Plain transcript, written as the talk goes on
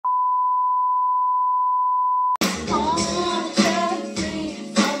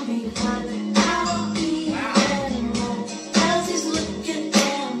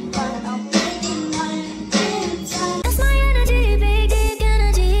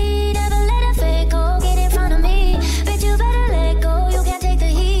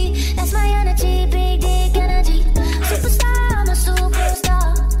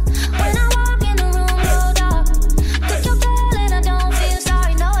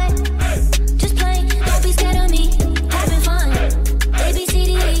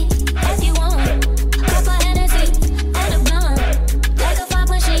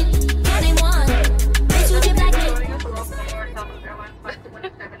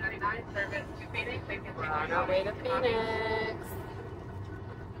On our way to Phoenix.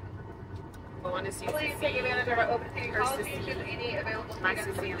 Going to see Please take advantage of our open seating policy. Should any available my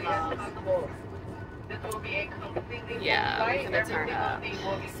sissy in law. This will be a completely Yeah, we're gonna turn up.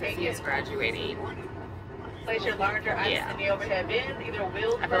 Sissy is graduating. Place your larger items in the overhead bins, either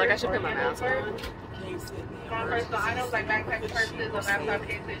wheels I feel like I should put my mask on. Non-personal items like backpacks, purses, or laptop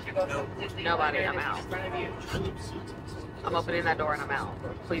cases should go completely Nobody, I'm in out. front of you. I'm opening that door and I'm out.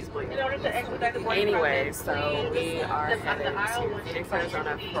 Please, please. In order to expedite the boarding Anyway, process, so we are headed to Phoenix,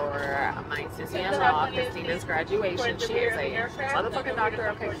 Arizona for my sissy-in-law, Christina's graduation. She is a motherfucking doctor,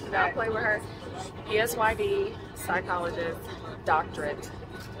 okay? Do not play with her. PSYD, psychologist, doctorate.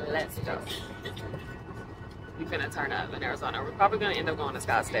 Let's go. We finna turn up in Arizona. We're probably gonna end up going to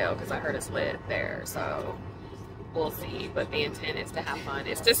Scottsdale because I heard it's lit there, so we'll see. But the intent is to have fun.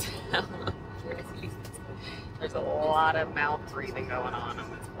 It's just there's a lot of mouth breathing going on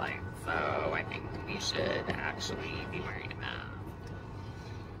this flight, so I think we should actually be wearing a mask.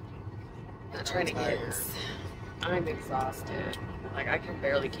 Not trying to get. I'm exhausted. Like I can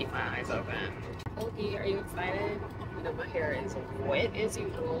barely keep my eyes open. Okie, are you excited? You know my hair is wet as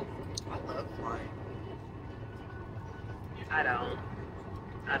usual. I love flying. I don't.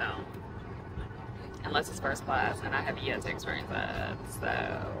 Unless it's first class, and I have yet to experience that, so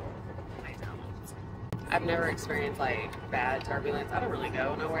I don't. I've never experienced like bad turbulence. I don't really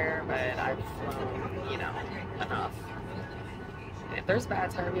go nowhere, but I've flown, you know, enough. And if there's bad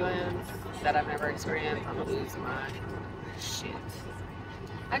turbulence that I've never experienced, I'm gonna lose my shit.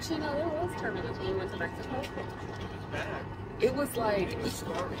 Actually, no, there was turbulence when we went to Mexico. It was like,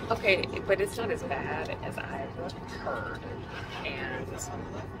 okay, but it's not as bad as I've heard. And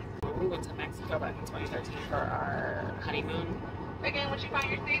we went to Mexico back in 2013 for our honeymoon. Again, once you find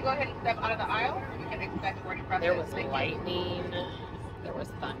your seat, go ahead and step out of the aisle. You can expect the boarding process. There was lightning, there was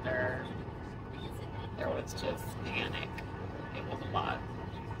thunder, there was just panic. It was a lot.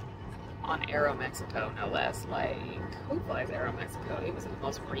 On Aeromexico, no less. Like, who flies Aeromexico? It was the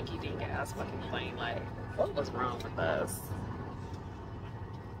most rinky-dink ass fucking plane. Like, what was wrong with us?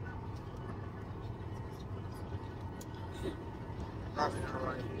 I'm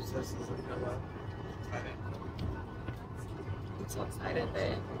so excited,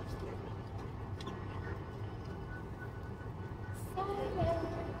 babe.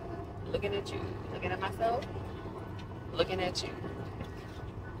 Looking at you, looking at myself, looking at you.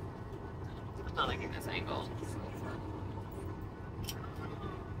 I'm not liking this angle.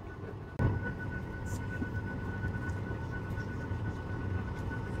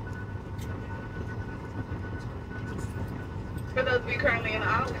 For those of you currently in the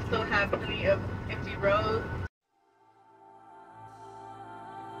aisle, we still have plenty of empty rows.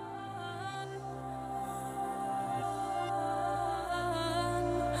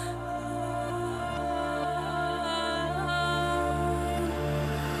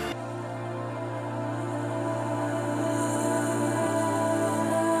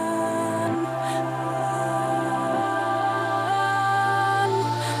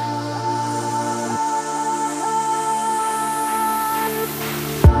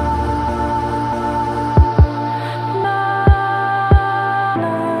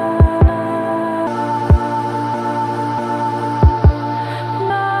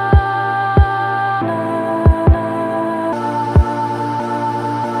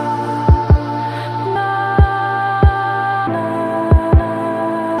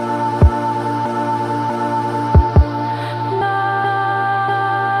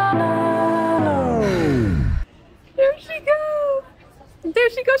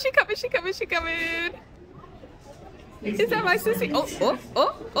 She coming. Is that my sissy? Oh.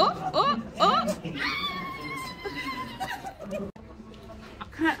 I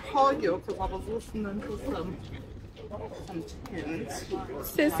can't hold you because I was listening to some tunes.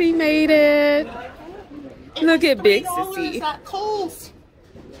 Sissy made it. Look at big sissy. That Kohl's.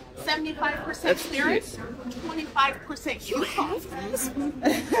 75% clearance, 25% coupons.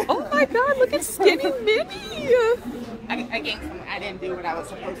 Oh my God, look at skinny Minnie. I gained some. I didn't do what I was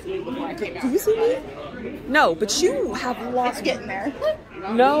supposed to do before I came out. Do you see me? No, but you have lost. It's getting there.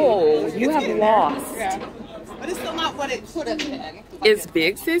 No, you have lost. Yeah. But it's still not what it could have been. It's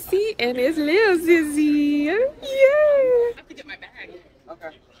big sissy and it's little sissy. Yeah. I have to get my bag.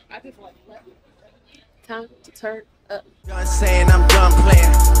 Okay. I just want Time to turn up. Done saying I'm done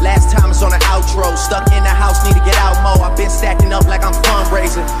playing. Last time was on an outro. Stuck in the house, need to get out more. I've been stacking up like I'm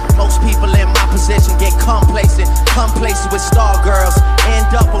fundraising. Most people in my position get complacent. Come places with star girls.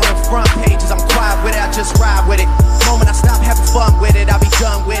 End up on the front pages. I'm quiet with it, I just ride with it. The moment I stop having fun with it, I'll be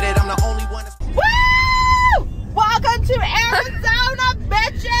done with it. I'm the only one that's... Woo! Welcome to Arizona,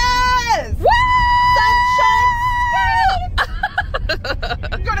 bitches! Woo!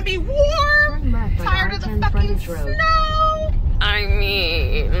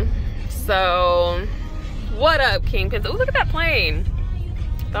 KiNGPiNs. Oh, look at that plane.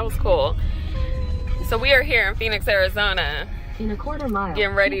 That was cool. So we are here in Phoenix, Arizona. In a quarter mile,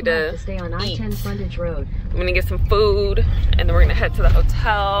 getting ready to stay on I-10 frontage road. I'm gonna get some food and then we're gonna head to the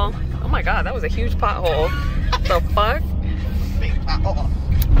hotel. Oh my god, that was a huge pothole. The fuck? Big pothole.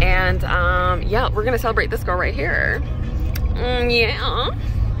 And yeah, we're gonna celebrate this girl right here. Yeah.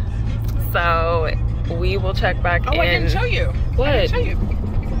 So we will check back in. Oh, I didn't show you. What? I didn't show you.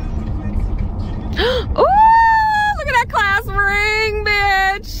 Oh, look at that class ring,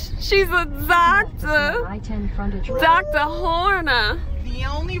 bitch. She's a doctor. I-10 frontage road. Dr. Horner. The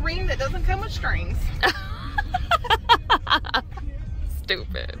only ring that doesn't come with strings.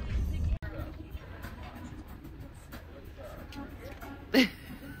 Stupid.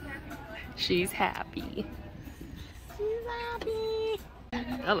 She's happy. She's happy.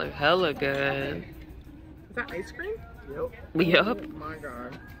 That look hella good. Is that ice cream? Yep. Yup. Oh my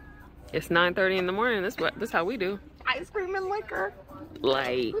god. It's 9:30 in the morning. This how we do. Ice cream and liquor.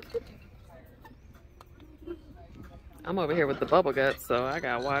 Like, I'm over here with the bubble guts, so I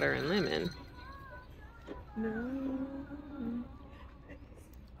got water and lemon.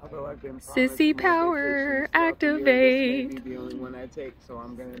 Although I've been Sissy power, activate. The only one I take, so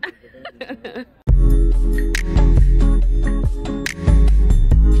I'm gonna take it.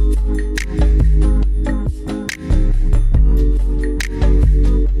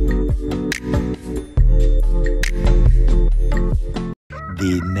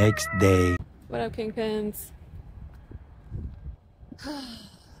 The next day. What up, KiNGPiNs?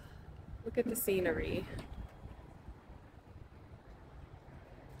 Look at the scenery.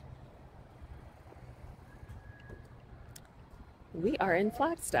 We are in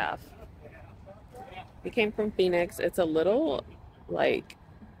Flagstaff. We came from Phoenix. It's a little like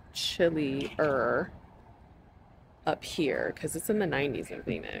chillier up here because it's in the 90s in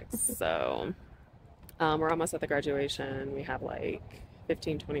Phoenix. So we're almost at the graduation. We have like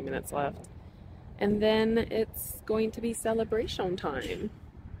 15-20 minutes left. And then it's going to be celebration time.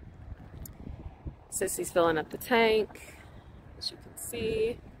 Sissy's filling up the tank, as you can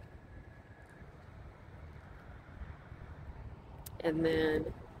see. And then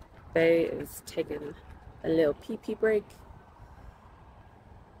Faye is taking a little pee-pee break.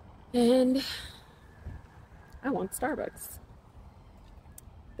 And I want Starbucks.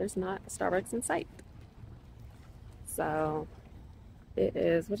 There's not a Starbucks in sight. So it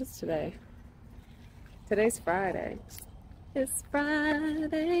is, what is today? Today's Friday. It's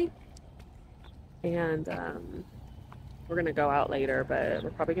Friday. And we're gonna go out later, but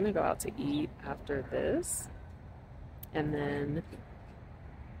we're probably gonna go out to eat after this. And then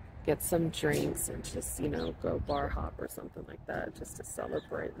get some drinks and just, you know, go bar hop or something like that just to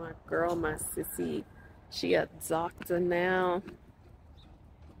celebrate my girl, my sissy. She a doctor now.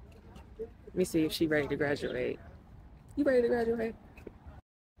 Let me see if she's ready to graduate. You ready to graduate?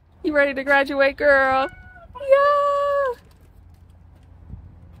 You ready to graduate, girl? Yeah!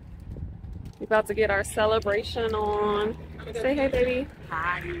 We're about to get our celebration on. Say hey, baby.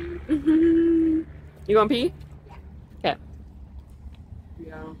 Hi. You gonna pee? Okay.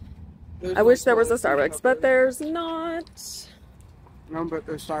 Yeah. I wish there was a Starbucks, but there's not. No, but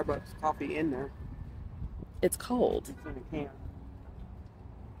there's Starbucks coffee in there. It's cold. It's in a can.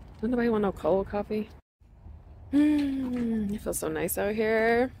 Does nobody want no cold coffee? It feels so nice out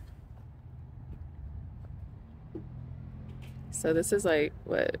here. So this is like,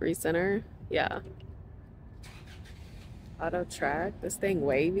 what, recenter? Yeah. Auto track. This thing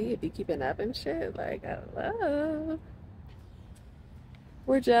wavy. It be keeping up and shit. Like, I love.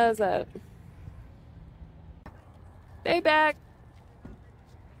 Where Jazz at? They back.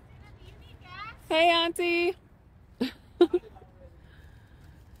 Hey, Auntie. You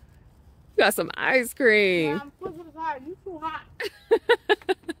got some ice cream. Yeah, I'm flipping aside. You too hot.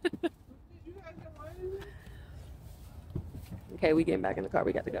 Okay, we getting back in the car.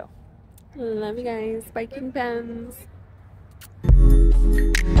 We got to go. Love you guys. Bye, KiNGPiNs.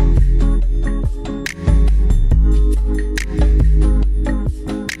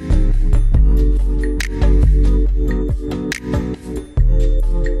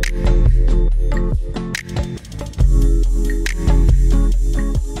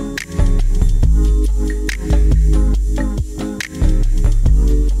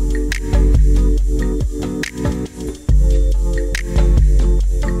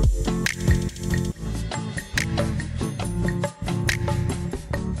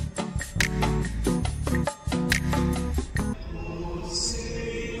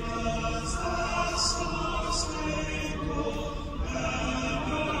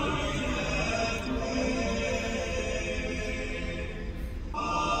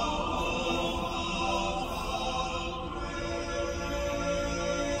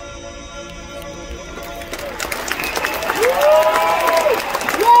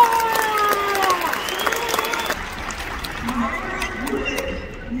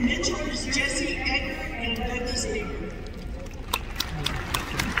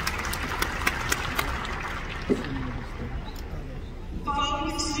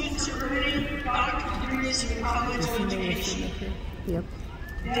 college education. Yep.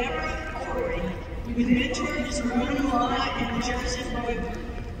 Deborah Corey, with mentors Roman Law and Joseph Wood.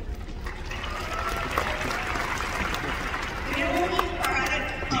 Bill Braddock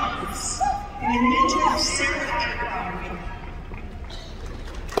Thomas, with mentors Sarah Aguirre.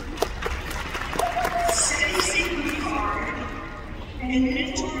 Stacy Leonard, and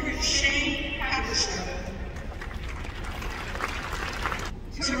mentor Shane Patterson.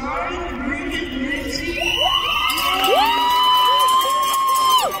 Gerard Reuben Lindsay.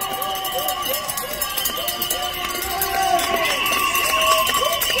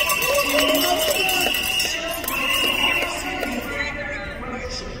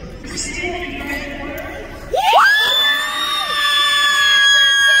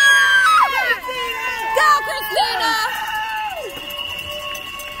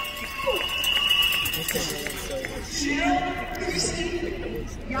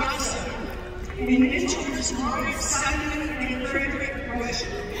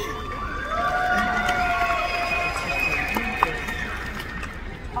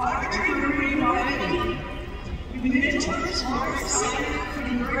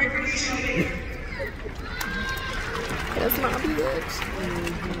 That's my bitch.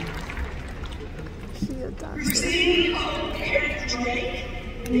 She a doctor.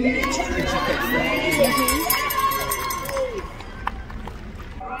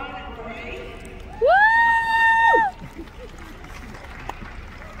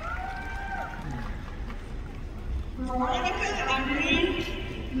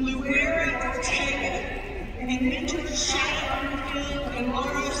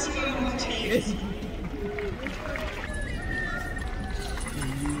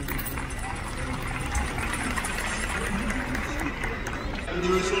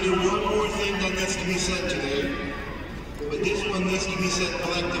 There is only one more thing that needs to be said today, but this one needs to be said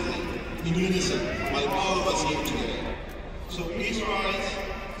collectively, in unison, by all of us here today. So please rise,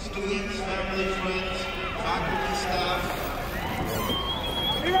 students, family, friends, faculty, staff.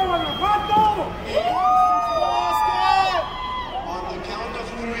 On the count of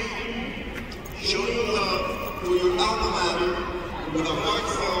 3, show your love for your alma mater with a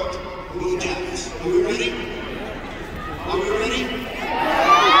heartfelt Blue Jacks. Are we ready? Are we ready?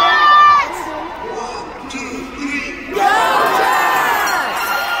 1, 2, 3, go!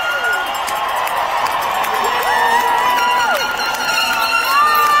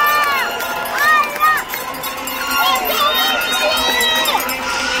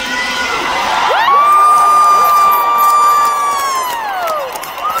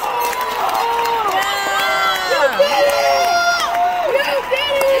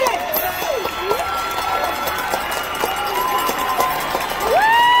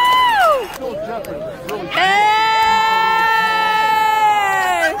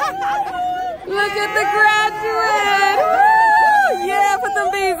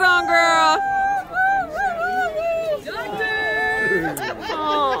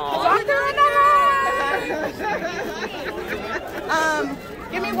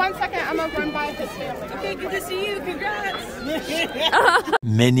 Give me 1 second, I'm gonna run by his family. Okay, good to see you, congrats.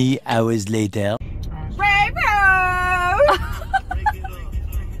 Many hours later.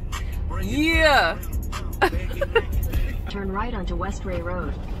 Yeah. Turn right onto West Ray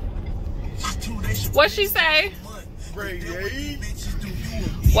Road. What'd she say?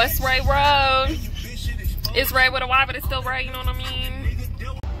 West Ray Road. It's Ray with a Y, but it's still Ray, you know what I mean?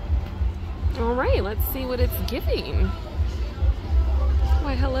 All right, let's see what it's giving.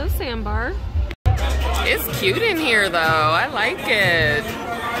 Why, hello, Sandbar. It's cute in here, though. I like it.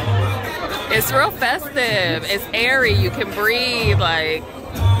 It's real festive. It's airy. You can breathe. Like,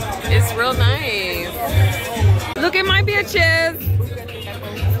 it's real nice. Look at my bitches.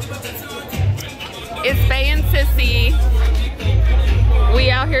 It's Bay and Sissy. We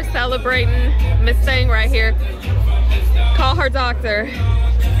out here celebrating Miss Thing right here. Call her doctor.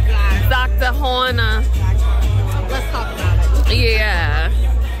 Dr. Horner. Let's talk about it. Yeah.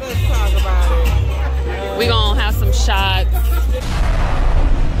 Let's talk about it. We gonna have some shots.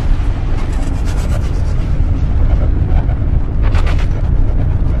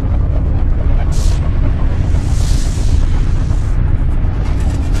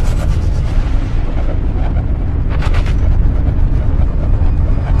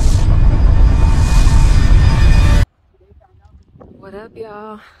 What up,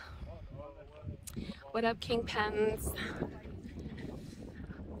 y'all? What up, KiNGPiNs?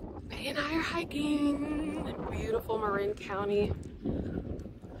 Bay and I are hiking in beautiful Marin County.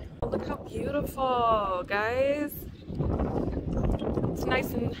 Look how beautiful, guys. It's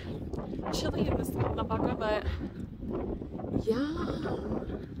nice and chilly in this Cuernavaca, but yeah.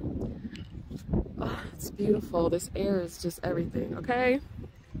 Oh, it's beautiful. This air is just everything, okay?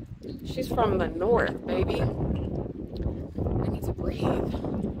 She's from the north, baby. I need to breathe.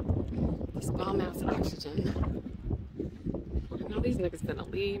 This bomb ass oxygen. I know these niggas finna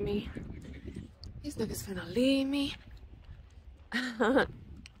leave me. These niggas finna leave me.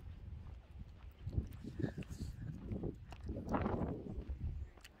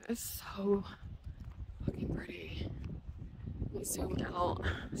 It's so fucking pretty. Let me zoom out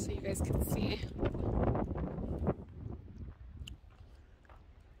so you guys can see.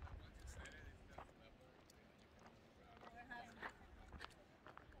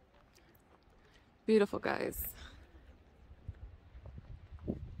 Beautiful, guys.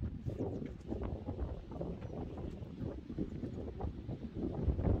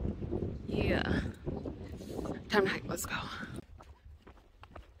 Yeah. Time to hike. Let's go.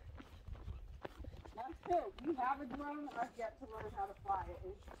 That's it. You have a drone. I've yet to learn how to fly it.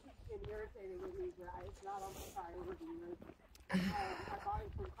 And she keeps getting irritated with me, but it's not on my priority list. I bought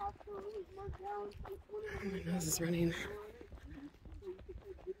it from Costco. It was marked down. My nose is running.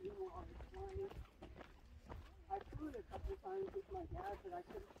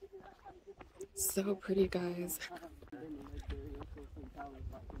 So pretty, guys.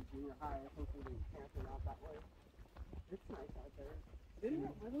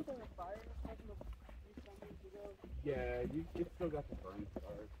 Yeah, you still got the burn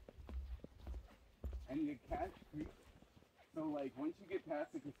scars. And the Cash Creek, so like once you get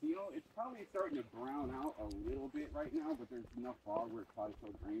past the casino, it's probably starting to brown out a little bit right now, but there's enough fog where it's probably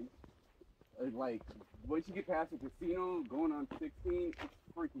still green. Like once you get past the casino, going on 16, it's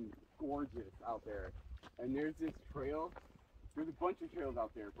freaking gorgeous out there. And there's this trail. There's a bunch of trails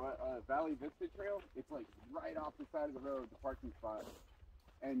out there, but Valley Vista Trail, it's like right off the side of the road, the parking spot.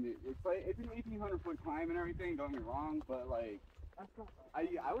 And it's like, it's an 1,800-foot climb and everything, don't get me wrong, but like, I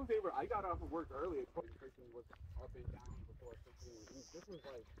got off of work early, it's probably was up and down before 15. This was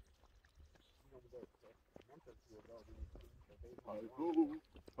like, you know, a month or two ago.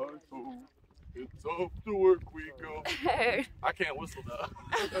 Hi-ho, it's off to work we go. Hey. I can't whistle though.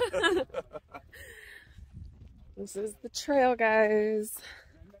 This is the trail, guys.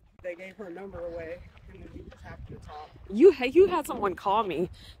 They gave her number away, and then you just have to talk. You had someone call me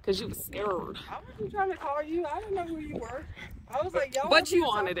because you was scared. I wasn't trying to call you. I didn't know who you were. I was like, y'all. But you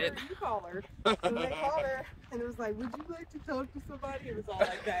wanted it. You call her. And they called her, and it was like, would you like to talk to somebody? It was all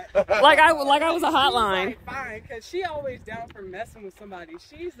like that. like I was a hotline. Like, fine, because she always down for messing with somebody.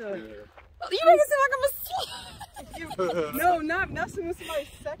 She's a. You make it seem like I'm a slut. No, not messing with somebody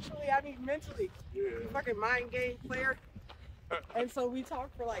sexually. I mean mentally. Fucking mind game player. And so we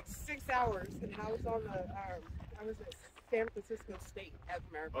talked for like 6 hours, and I was on the, I was at San Francisco State, as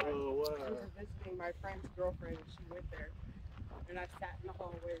a matter of fact. Oh, wow. I was visiting my friend's girlfriend, and she went there. And I sat in the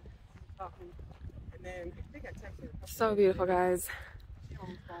hallway talking, and then I think I texted her. So beautiful, guys. She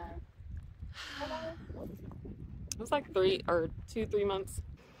almost died. Hello? It was like 2-3 months.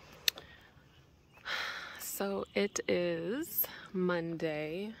 So it is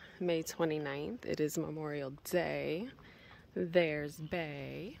Monday, May 29th. It is Memorial Day. There's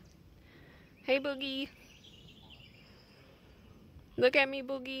Bay. Hey, Boogie. Look at me,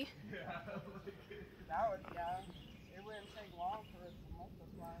 Boogie. That would, yeah. It wouldn't take long for us to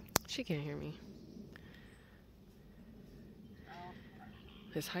multiply. She can't hear me.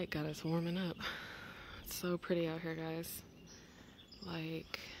 This hike got us warming up. It's so pretty out here, guys.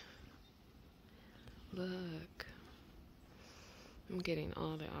 Like, look. I'm getting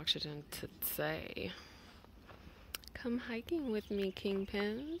all the oxygen today. Come hiking with me,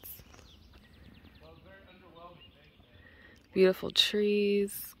 KiNGPiNs. Beautiful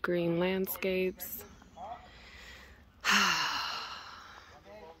trees, green landscapes.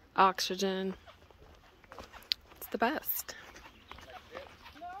 Oxygen. It's the best.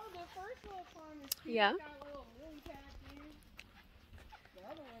 No, the first little farm is cute. Yeah. It's got a little lily pad in. The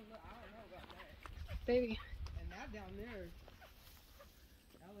other one, I don't know about that. Baby. And that down there,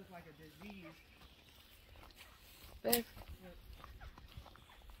 that looks like a disease. Babe.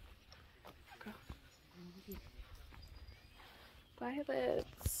 Go.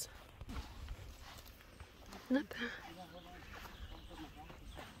 Violets. Not that.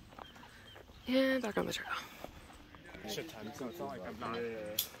 Yeah, back on the trail. Shit time, so it's not like I'm not.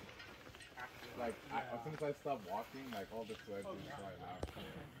 Like, as soon as I stop walking, like all the sweat is right out.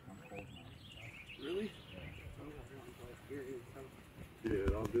 I'm cold now. Really?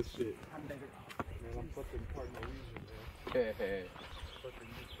 Yeah, all this shit. Man, I'm fucking part Norwegian, man. Hey. Fucking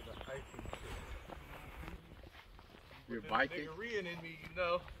used to the hiking shit. You're Viking? Nigerian in me, you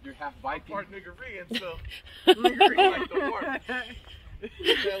know. You're half Viking? I'm part Nigerian, so. Like the war.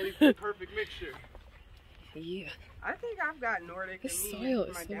 That leaves the perfect mixture. Yeah. I think I've got Nordic. This and soil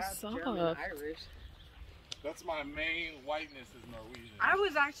is my so dad's soft. German, Irish. That's my main whiteness is Norwegian. I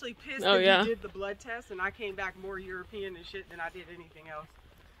was actually pissed Oh, that yeah? you did the blood test and I came back more European and shit than I did anything else.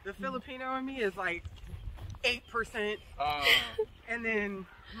 The Filipino in me is like 8%. And then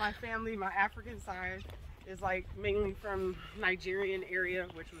my family, my African side, is like mainly from Nigerian area,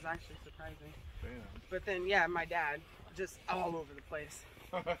 which was actually surprising. Damn. But then, yeah, my dad, just all over the place.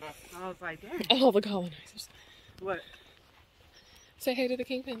 I was like, damn. All the colonizers. What? Say hey to the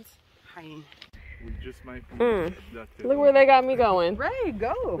KiNGPiNs. Hi. We just might be abducted. Look where they got me going. Ray,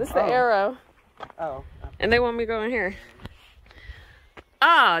 go. This is the arrow. Oh. And they want me going here.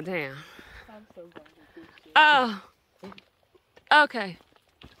 Oh, damn. I'm so glad you did. Oh. Okay.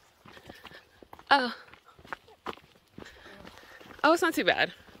 Oh. Oh, it's not too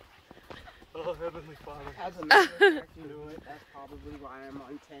bad. Oh, Heavenly Father. As a matter of fact, you know what? That's probably why I'm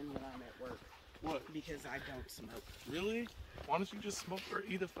on 10 when I'm at work. What? Because I don't smoke. Really? Why don't you just smoke or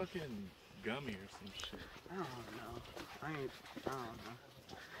eat a fucking gummy or some shit? I don't know. I don't know.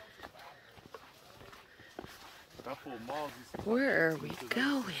 Apple malls used to- Where are we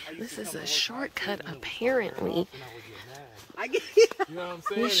going? This is a shortcut, apparently. I get You know what I'm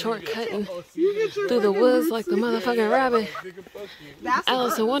saying? We're shortcutting you get your through the woods like the motherfucking rabbit. Nigga, fuck you. That's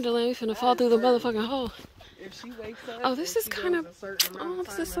Alice in her. Wonderland, we finna fall through the motherfucking hole. If she wakes up, Oh, this and is she kind goes of- a certain amount oh, of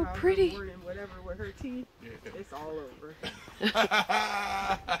this time is so in the pretty. morning, whatever with her teeth, Yeah. it's all over.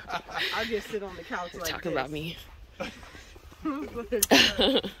 I just sit on the couch like Talking this. about me.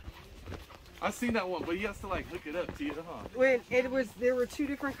 I seen that one, but he has to like hook it up to you, huh? When it was, there were two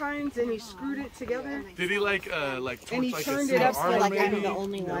different kinds, and he screwed it together. Did he like torch And he like turned a it up armor so like maybe? I'm the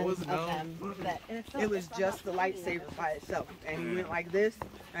only There one was of no- them that It was just the lightsaber by itself, and he went like this,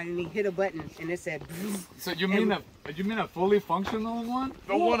 and he hit a button, and it said. So you mean a fully functional one?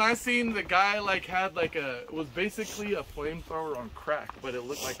 The one I seen, the guy like had like it was basically a flamethrower on crack, but it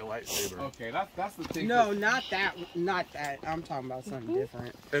looked like a lightsaber. Okay, that's the thing. No, not that. I'm talking about something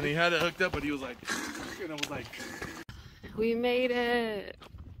different. And he had it hooked up, but he was like, and it was like. We made it.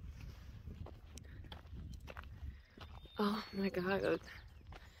 Oh my god.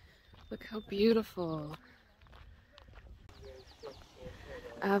 Look how beautiful.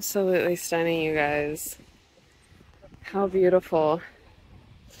 Absolutely stunning, you guys. How beautiful.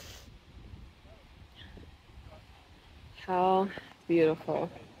 How beautiful.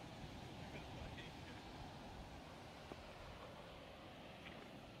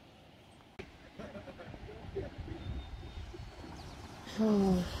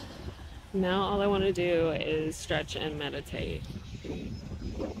 Oh. Now all I want to do is stretch and meditate.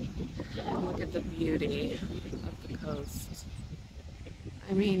 And look at the beauty of the coast.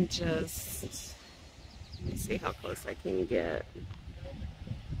 I mean, just let me see how close I can get.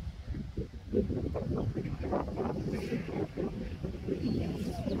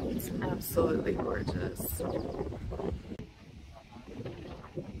 It's absolutely gorgeous.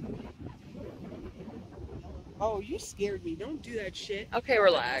 Oh, you scared me. Don't do that shit. Okay,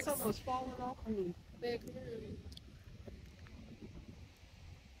 relax. It's almost falling off of me.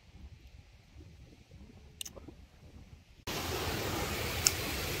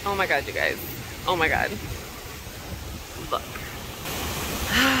 Oh my god, you guys. Oh my god. Look.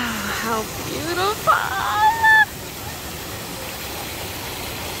 How beautiful.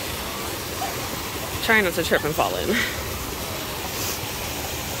 Trying not to trip and fall in.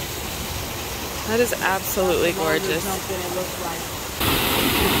 That is absolutely gorgeous.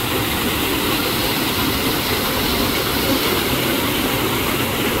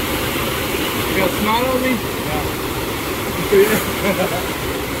 You got a smile on me?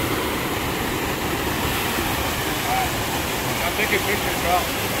 I'm taking pictures, bro.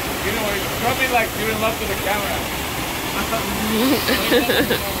 You know, it's probably like giving love to the camera.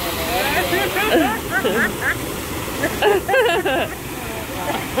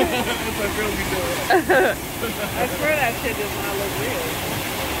 That's what girls be doing. I swear that shit does not look real.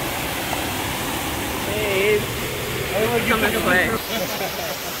 Hey, come this way.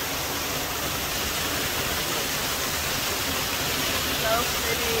 So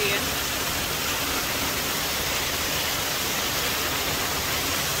pretty.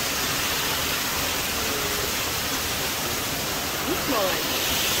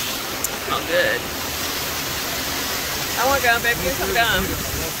 Smell good. I want gum, baby. Give me some gum.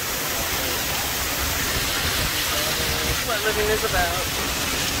 That's what living is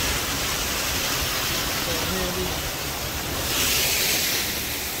about.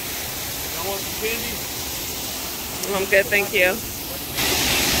 I want some candy. I'm good, thank you.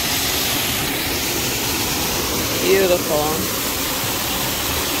 Beautiful.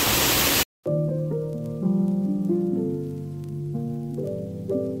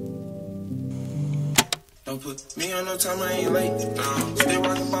 ain't on no time, I ain't late. Still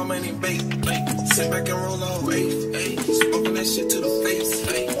rockin' about money, bait. Sit back and roll all eight. Smoking that shit to the face.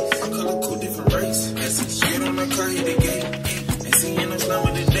 I call a cool different race. Get on the car, hit the gate. Ain't seeing no slum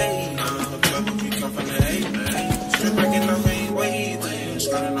of the day. Trouble, we come from the eight. Straight back in the main way.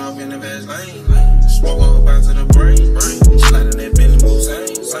 Starting off in the fast lane. Smoke all back to the brain. Sliding that Bentley move,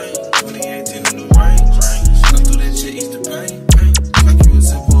 same. 2018, the new range. Stuck through that shit, ease the pain. Like you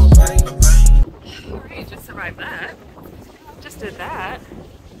was in for a pain. Alright, just survived that. Just did that.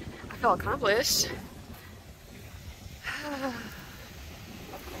 I feel accomplished.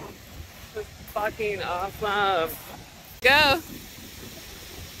 This is fucking awesome. Go!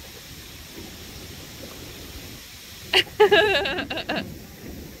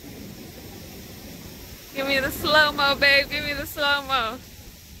 Give me the slow-mo, babe. Give me the slow-mo.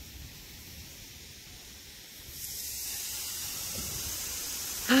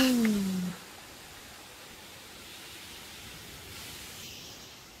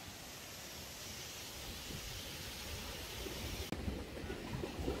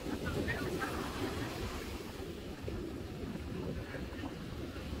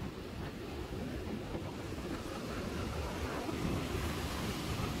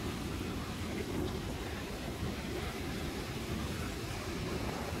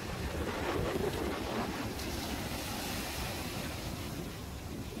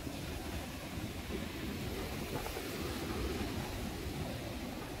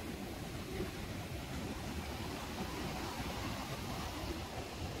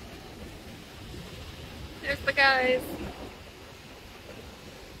 There's the guys.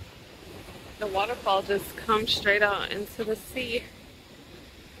 The waterfall just comes straight out into the sea.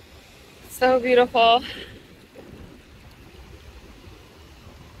 So beautiful.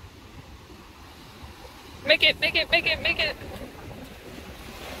 Make it, make it, make it, make it.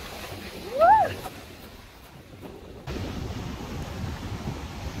 Woo!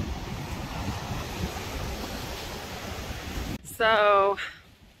 So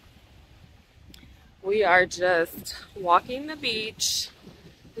we are just walking the beach,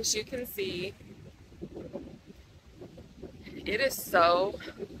 as you can see. It is so,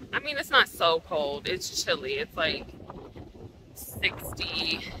 I mean, it's not so cold, it's chilly. It's like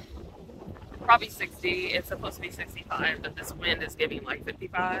 60, probably 60. It's supposed to be 65, but this wind is giving like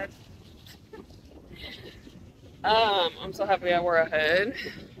 55. I'm so happy I wore a hood.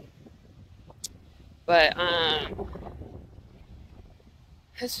 But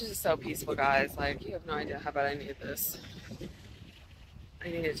it's just so peaceful, guys. Like, you have no idea how bad I need this. I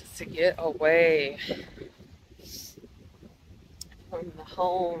needed just to get away from the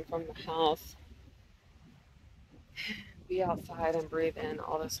home, from the house. Be outside and breathe in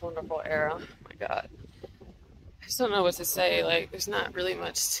all this wonderful air. Oh my God. I just don't know what to say. Like, there's not really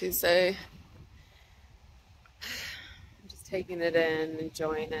much to say. I'm just taking it in,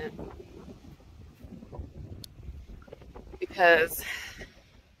 enjoying it. Because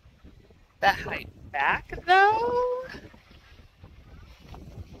that hike back, though,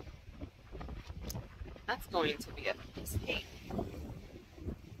 that's going to be a mistake.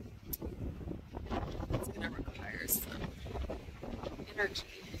 It's going to require some energy.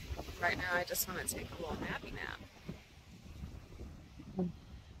 Right now, I just want to take a little nappy nap.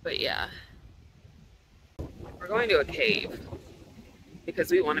 But yeah, we're going to a cave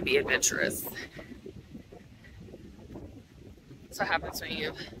because we want to be adventurous. That's what happens when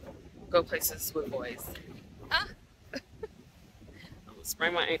you go places with boys. Ah. I'm gonna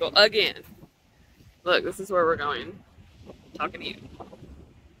sprain my ankle again. Look, this is where we're going. I'm talking to you. Oh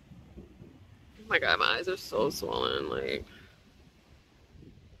my God, my eyes are so swollen. Like,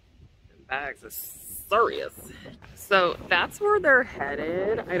 the bags are serious. So that's where they're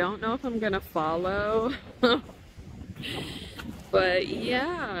headed. I don't know if I'm gonna follow. But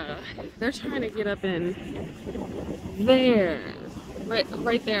yeah, they're trying to get up in there.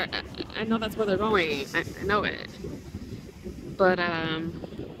 Right there. I know that's where they're going. I know it. But I'm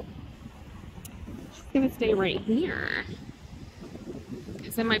just gonna stay right here.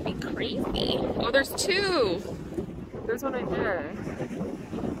 Because it might be crazy. Oh, there's two. There's one right there.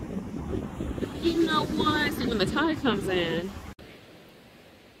 You know what? See when the tide comes in.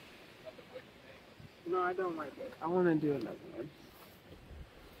 No, I don't like it. I want to do another one.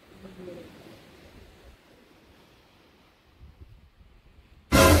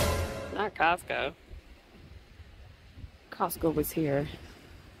 Not Costco. Costco was here.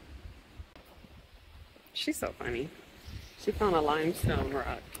 She's so funny. She found a limestone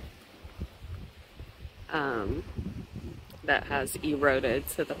rock that has eroded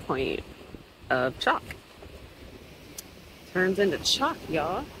to the point of chalk. Turns into chalk,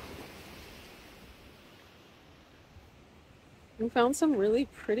 y'all. We found some really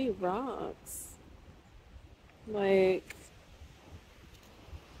pretty rocks. Like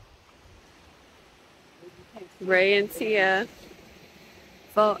Ray and Tia.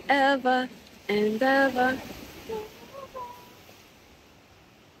 Forever and ever.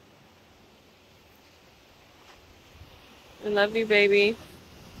 I love you, baby.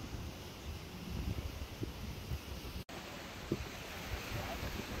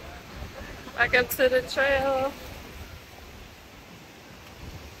 Back up to the trail.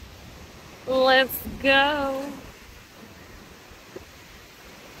 Let's go.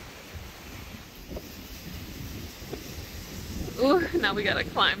 Ooh, now we gotta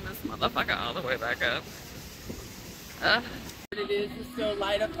climb this motherfucker all the way back up. It is to still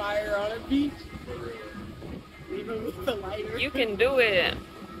light a fire on a beach. Even with the lighter. You can do it.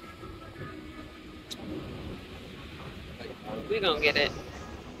 We gonna get it.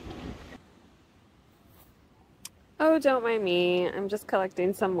 Oh, don't mind me. I'm just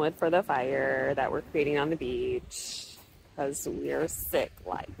collecting some wood for the fire that we're creating on the beach. Because we're sick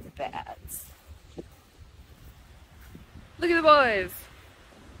like that. Look at the boys.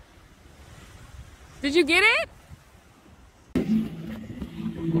 Did you get it?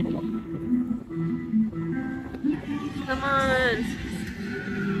 Come on.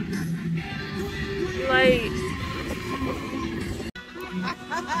 Light.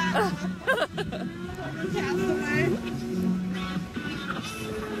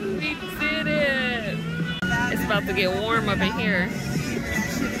 We did it. It's about to get warm up in here.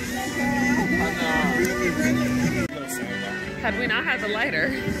 Had we not had the lighter.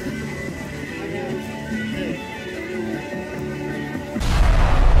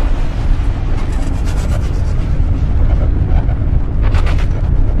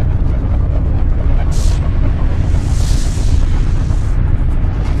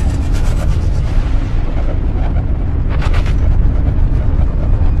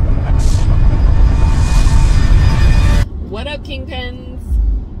 What up, KiNGPiNs?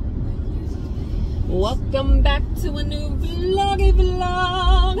 Welcome back to a new vloggy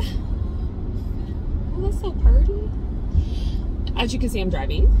vlog. Oh, that's so pretty. As you can see, I'm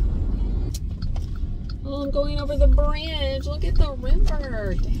driving. Oh, I'm going over the bridge. Look at the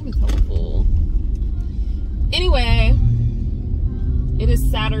river. Damn, it's helpful. Anyway, it is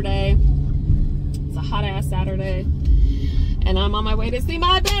Saturday. It's a hot ass Saturday. And I'm on my way to see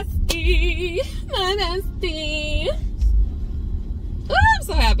my bestie. My bestie. Oh, I'm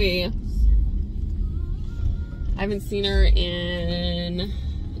so happy. I haven't seen her in,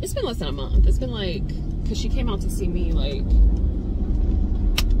 it's been less than a month. It's been like, because she came out to see me like,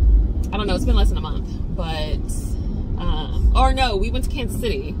 I don't know, it's been less than a month. But, or no, we went to Kansas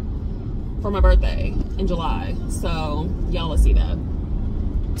City for my birthday in July. So, y'all will see that.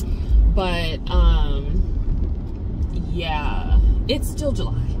 But, yeah, it's still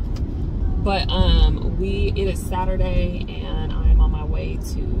July. But, it is Saturday and I'm on my way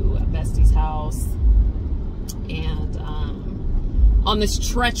to Bestie's house. And on this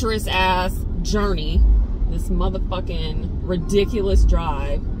treacherous ass journey, this motherfucking ridiculous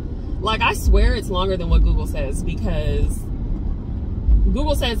drive, like I swear it's longer than what Google says, because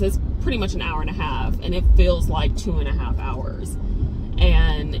Google says it's pretty much an hour and a half and it feels like 2.5 hours.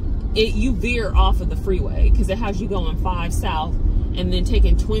 And you veer off of the freeway because it has you going 5 south and then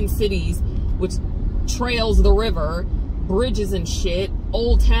taking Twin Cities, which trails the river, bridges and shit,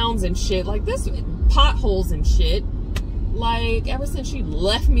 old towns and shit, like this, potholes and shit. Like, ever since she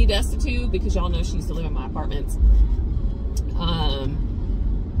left me destitute, because y'all know she used to live in my apartments,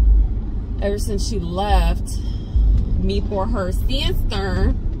 ever since she left me for her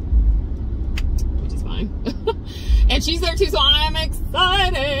sister, which is fine, and she's there too, so I'm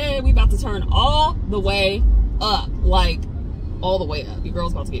excited. We about to turn all the way up, like all the way up. Your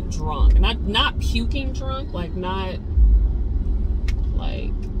girl's about to get drunk, and not puking drunk, like not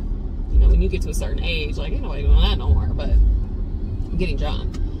like, you know, when you get to a certain age, like, ain't nobody doing that no more, but I'm getting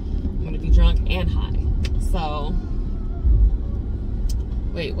drunk. I'm gonna be drunk and high. So,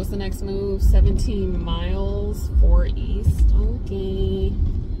 wait, what's the next move? 17 miles, 4 east. Okay.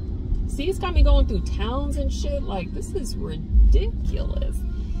 See, it's got me going through towns and shit. Like, this is ridiculous.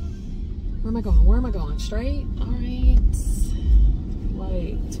 Where am I going? Where am I going? Straight? All right.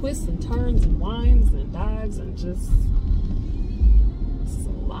 Like, twists and turns and winds and dives and just...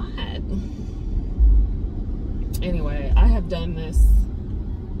 Anyway, I have done this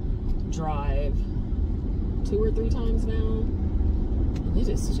drive 2 or 3 times now, and it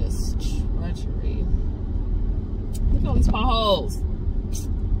is just treachery. Look at all these potholes.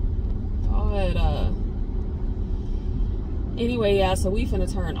 God. Anyway, yeah, so we finna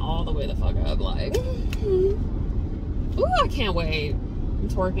turn all the way the fuck up, like. Ooh, I can't wait. I'm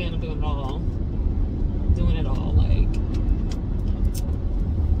twerking, I'm doing it all. Doing it all, like.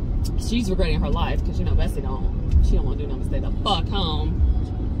 She's regretting her life, because you know Bessie she don't want to do nothing, stay the fuck home.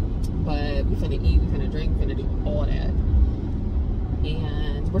 But we finna eat, we finna drink, we finna do all that.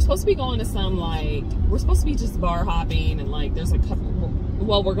 And we're supposed to be going to some, like, we're supposed to be just bar hopping, and like there's a couple,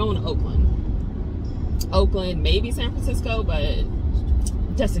 well, we're going to Oakland, maybe San Francisco, but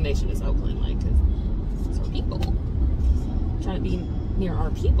destination is Oakland, like, because it's our people. I'm trying to be near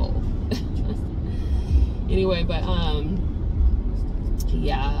our people. Anyway, but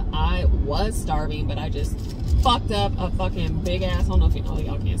yeah, I was starving, but I just fucked up a fucking big ass, I don't know if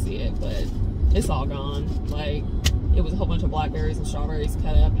y'all can't see it, but it's all gone. Like, it was a whole bunch of blackberries and strawberries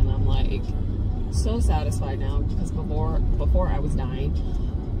cut up, and I'm like so satisfied now, because before I was dying.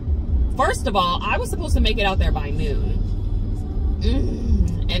 First of all, I was supposed to make it out there by noon.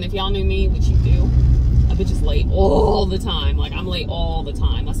 And if y'all knew me, which you do, a bitch is late all the time. Like, I'm late all the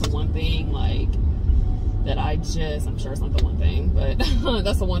time. That's the one thing, like, that I'm sure it's not the one thing, but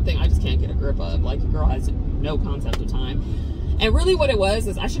that's the one thing I just can't get a grip of. Like, the girl has no concept of time. And really what it was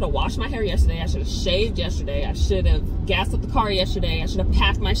is I should have washed my hair yesterday. I should have shaved yesterday. I should have gassed up the car yesterday. I should have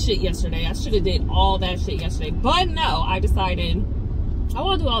packed my shit yesterday. I should have did all that shit yesterday. But no, I decided I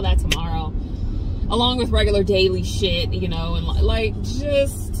want to do all that tomorrow, along with regular daily shit, you know, and like,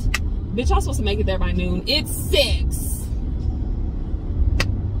 just, bitch, I'm supposed to make it there by noon. It's 6.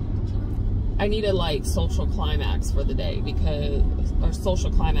 I need a, like, social climax for the day, or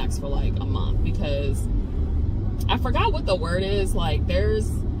social climax for, like, a month, because I forgot what the word is. Like, there's,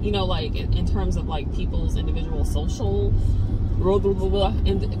 you know, like, in terms of, like, people's individual social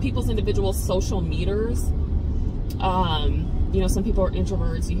meters. You know, some people are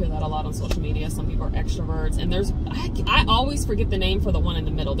introverts. You hear that a lot on social media. Some people are extroverts. And I always forget the name for the one in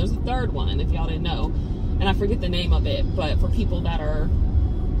the middle. There's a third one, if y'all didn't know. And I forget the name of it. But for people that are,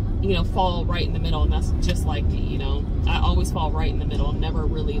 you know, fall right in the middle, and that's just like me, you know. I always fall right in the middle. I'm never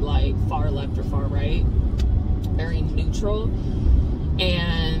really, like, far left or far right. Very neutral.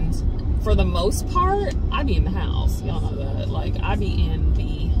 And for the most part, I be in the house. Y'all know that. Like, I be in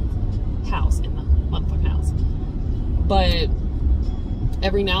the house, in the motherfucking house. But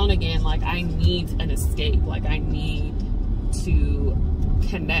every now and again, like, I need an escape. Like, I need to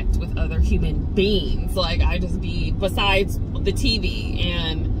connect with other human beings. Like, I just be, besides the TV,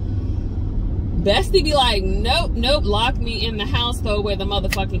 and Bestie be like, nope, lock me in the house, though, with the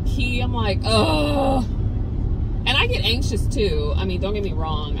motherfucking key. I'm like, ugh. And I get anxious, too. I mean, don't get me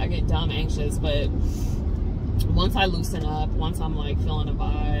wrong. I get dumb anxious, but once I loosen up, once I'm, like, feeling a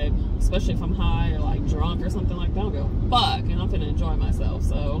vibe, especially if I'm high or, like, drunk or something like that, I don't give a fuck, and I'm gonna enjoy myself.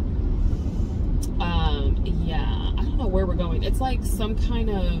 So, yeah, I don't know where we're going. It's like some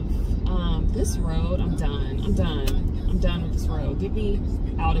kind of, this road, I'm done with this road. Get me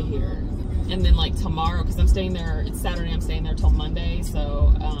out of here. And then, like, tomorrow, because I'm staying there, it's Saturday, I'm staying there till Monday,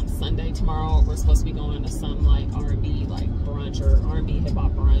 so Sunday, tomorrow, we're supposed to be going to some, like, R&B, like, brunch, or R&B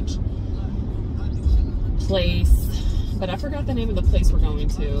hip-hop brunch place, but I forgot the name of the place we're going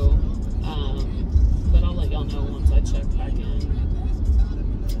to, but I'll let y'all know once I check back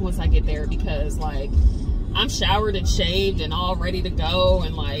in, once I get there, because, like, I'm showered and shaved and all ready to go,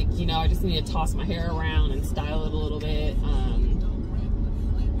 and, like, you know, I just need to toss my hair around and style it a little bit,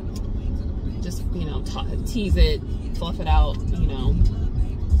 just, you know, tease it, fluff it out, you know,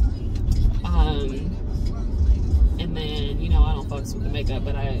 and then, you know, I don't focus with the makeup,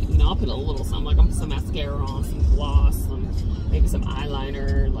 but you know, I'll put a little something, like, I'll put some mascara on, some gloss, maybe some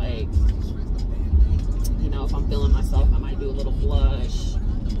eyeliner, like, you know, if I'm feeling myself, I might do a little blush,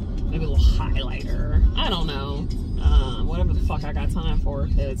 maybe a little highlighter, I don't know, whatever the fuck I got time for,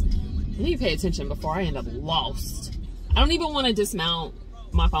 because I need to pay attention before I end up lost. I don't even want to dismount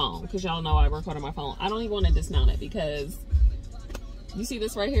my phone, because y'all know I record on my phone. I don't even want to dismount it, because you see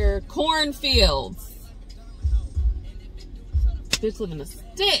this right here, cornfields. Bitch live in the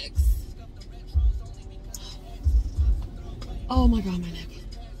sticks. Oh my god, my neck.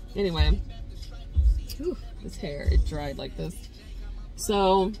 Anyway, whew, this hair, it dried like this.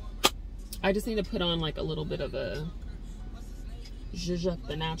 So I just need to put on, like, a little bit of a zhuzh up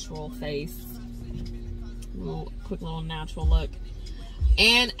the natural face, quick little natural look.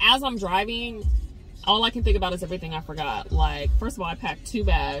 And as I'm driving, all I can think about is everything I forgot. Like, first of all, I packed 2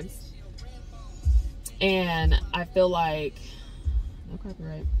 bags, and I feel like, no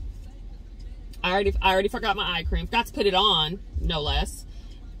copyright, I already forgot my eye cream. Forgot to put it on, no less.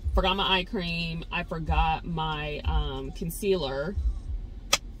 Forgot my eye cream. I forgot my concealer.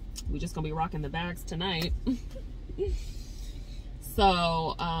 We just gonna be rocking the bags tonight.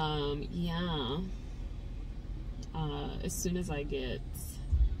 So, yeah. as soon as I get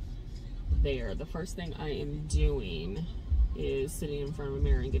there, the first thing I am doing is sitting in front of a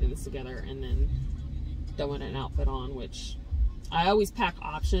mirror and getting this together, and then throwing an outfit on, which I always pack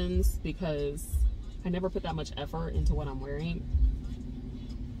options because I never put that much effort into what I'm wearing.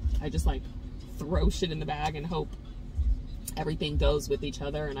 I just like throw shit in the bag and hope everything goes with each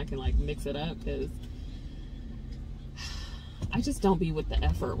other and I can like mix it up, because I just don't be with the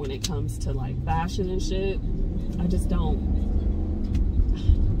effort when it comes to like fashion and shit. I just don't.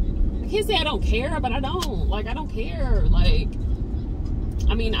 I can't say I don't care, but I don't. Like, I don't care. Like,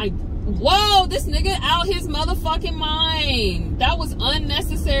 I mean, whoa, this nigga out his motherfucking mind. That was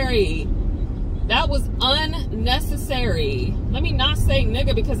unnecessary. That was unnecessary. Let me not say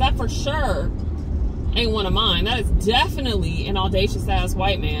nigga, because that for sure ain't one of mine. That is definitely an audacious ass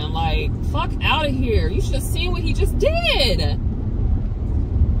white man. Like, fuck out of here. You should have seen what he just did.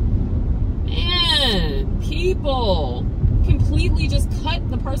 Man, people completely just cut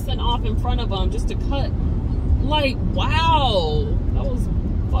the person off in front of them just to cut. Like, wow, that was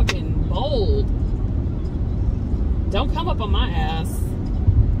fucking bold. Don't come up on my ass.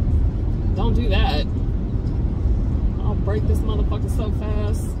 Don't do that. I'll break this motherfucker so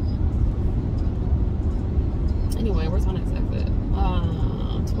fast. Anyway, where's my next exit?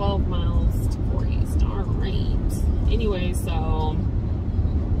 12 miles to 4 east. All right. Anyway, so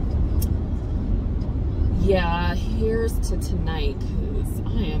yeah, here's to tonight, because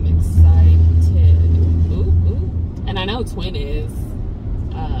I am excited. Ooh, ooh. And I know Twin is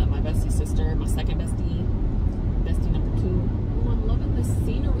my bestie sister, my second bestie number 2. Oh, I'm loving this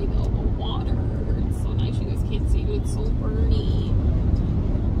scenery though. The water, it's so nice. You guys can't see it. It's so burny.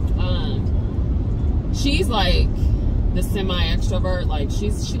 She's like the semi-extrovert. Like, she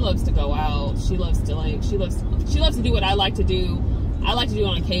loves to go out. She loves to do what I like to do. I like to do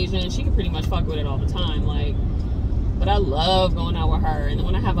on occasion. She can pretty much fuck with it all the time. Like, but I love going out with her. And then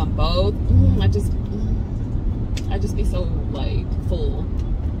when I have them both, I just be so like full.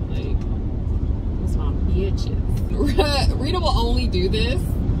 Like, that's my bitches. Rita will only do this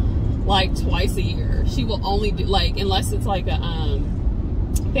like twice a year. She will only do, like, unless it's like a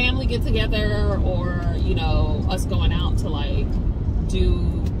family get together, or, you know, us going out to like do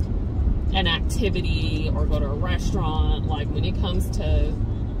an activity or go to a restaurant. Like, when it comes to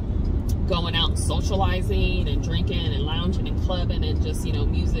going out and socializing and drinking and lounging and clubbing and just, you know,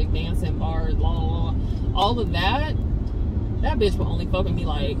 music, dancing, bars, blah, blah, blah, all of that, that bitch will only fuck with me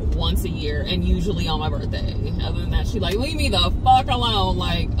like once a year, and usually on my birthday. Other than that, she like, leave me the fuck alone.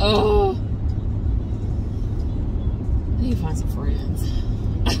 Like, ugh. I need to find some friends.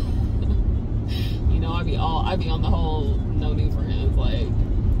 You know, I be on the whole no new friends. Like,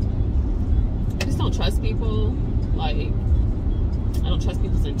 I just don't trust people. Like, I don't trust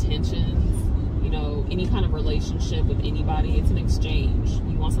people's intentions. You know, any kind of relationship with anybody, it's an exchange.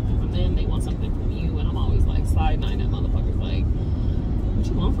 You want something from them, they want something from you, and I'm always like side-eyeing that motherfuckers. Like, what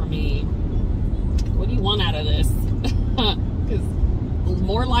you want from me? What do you want out of this? Because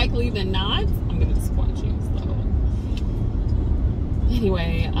more likely than not, I'm gonna disappoint you. So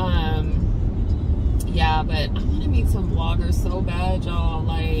anyway, yeah, but I want to meet some vloggers so bad, y'all.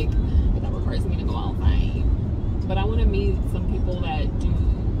 Like, but that requires me to go outside. But I want to meet some people that do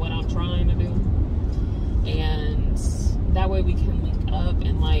what I'm trying to do, and that way we can link up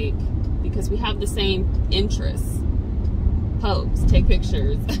and, like, because we have the same interests. Pose, take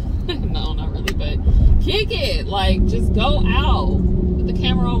pictures. No, not really, but kick it. Like, just go out with the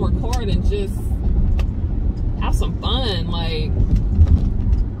camera on, record, and just have some fun. Like,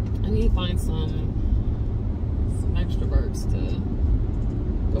 I need to find some extroverts to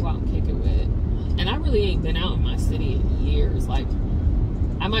go out and kick it with. And I really ain't been out in my city in years. Like,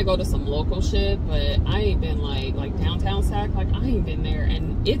 I might go to some local shit, but I ain't been like downtown Sac. Like, I ain't been there,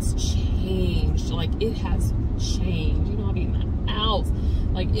 and it's changed. Like, it has changed. You know, I'll be in my house.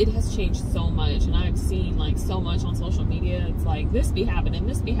 Like, it has changed so much, and I've seen like so much on social media. It's like, this be happening,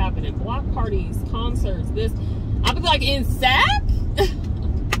 block parties, concerts, this. I'll be like, in Sac?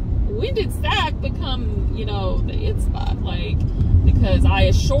 When did Sac become, you know, the it spot? Like, because I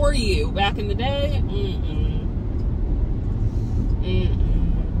assure you, back in the day,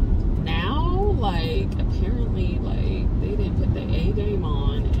 now, like, apparently, like, they didn't put the A game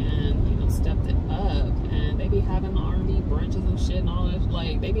on and, you know, stepped it up, and they be having the R&B brunches and shit and all that.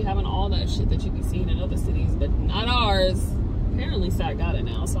 Like, they be having all that shit that you be seeing in other cities, but not ours. Apparently, Sac got it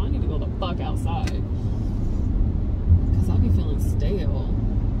now, so I need to go the fuck outside, because I'll be feeling stale.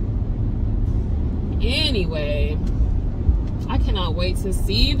 Anyway, I cannot wait to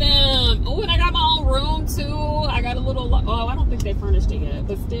see them. Oh, and I got my own room too. I got a little, oh, I don't think they furnished it yet,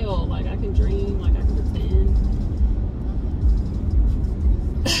 but still, like, I can dream, like, I can pretend.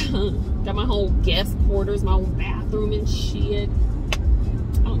 Got my whole guest quarters, my own bathroom and shit.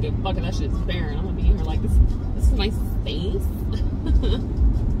 I don't give a fuck if that shit's barren. I'm gonna be in here like this is my space.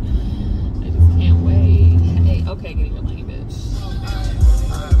 I just can't wait. Hey, okay, get in your lane, bitch.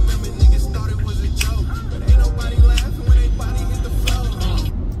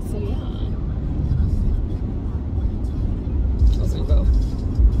 So yeah. Let's go.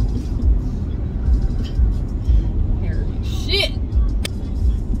 Shit!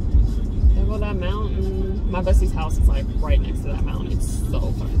 There go that mountain. My bestie's house is like right next to that mountain. It's so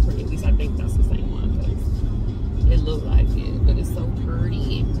fucking pretty. At least I think that's the same one because it looks like it, but it's so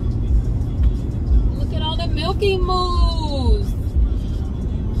pretty. Look at all the Milky Moves.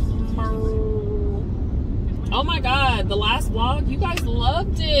 Oh my god, the last vlog, you guys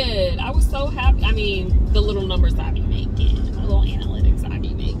loved it. I was so happy. I mean, the little numbers I be making, the little analytics I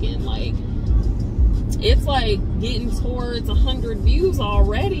be making, like, it's like getting towards 100 views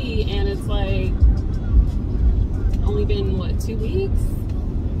already, and it's like only been what, 2 weeks?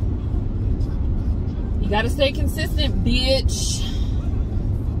 You gotta stay consistent, bitch.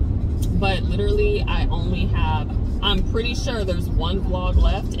 But literally I only have, I'm pretty sure there's one vlog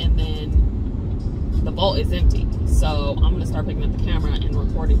left, and then the vault is empty. So I'm gonna start picking up the camera and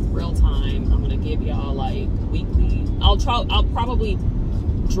recording real time. I'm gonna give y'all like weekly, I'll probably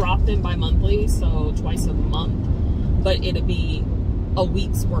drop them bi-monthly, so twice a month, but it'll be a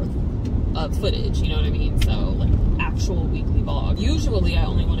week's worth of footage, you know what I mean? So like actual weekly vlog. Usually I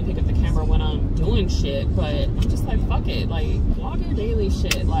only want to pick up the camera when I'm doing shit, but I'm just like, fuck it, like vlog your daily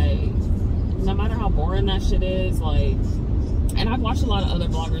shit, like no matter how boring that shit is, like. And I've watched a lot of other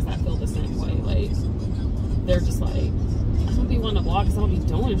vloggers that feel the same way, like they're just like, I don't be wanting to vlog because I don't be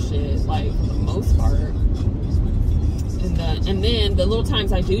doing shit, like for the most part. And then the little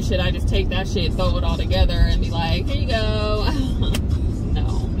times I do shit, I just take that shit, throw it all together, and be like, here you go.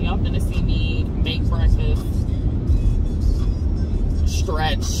 No, y'all gonna see me make breakfast,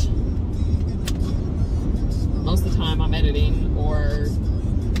 stretch. Most of the time I'm editing or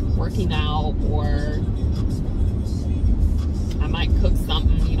working out, or I might cook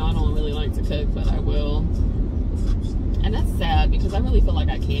something. You know, I don't really like to cook, but I will. And that's sad because I really feel like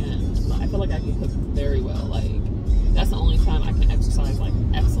I can. I feel like I can cook very well. Like, that's the only time I can exercise like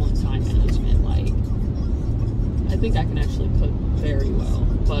excellent time management. Like, I think I can actually cook very well,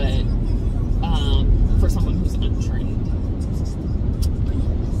 but for someone who's untrained.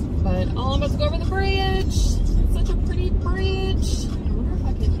 But oh, I'm about to go over the bridge. It's such a pretty bridge. I wonder if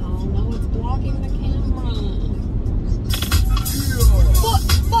I can. Oh no, it's blocking the camera.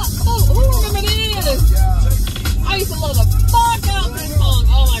 Who remember this? I used to love the fuck out this song.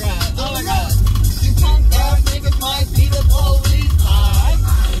 Oh my god. Oh my god. You punk ass niggas might be the police.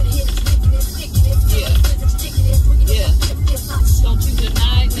 Yeah. Don't you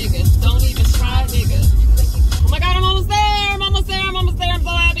deny, niggas. Don't even try, niggas. Oh my god, I'm almost there. I'm almost there. I'm almost there. I'm so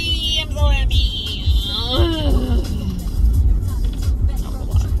happy. I'm so happy.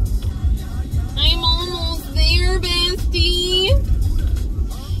 I'm almost there, bestie.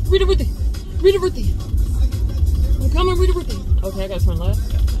 Read everything. Read everything. I'm coming, read everything. Okay, I gotta turn left.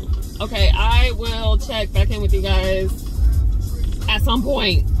 Okay, I will check back in with you guys at some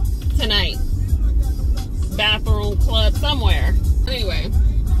point tonight. Bathroom, club, somewhere. Anyway,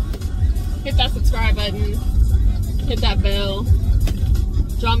 hit that subscribe button. Hit that bell.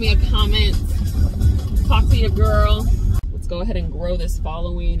 Drop me a comment. Talk to your girl. Let's go ahead and grow this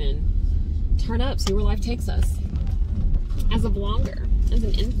following and turn up, see where life takes us. As a vlogger, as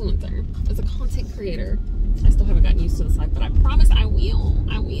an influencer, as a content creator. I still haven't gotten used to this life, but I promise I will.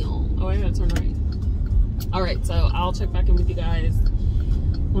 I will. Oh, I gotta turn right. All right, so I'll check back in with you guys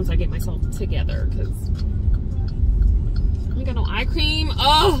once I get myself together, because I ain't got no eye cream.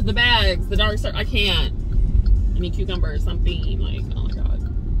 Oh, the bags, the dark circle. I can't. I need cucumbers, something like, oh my god.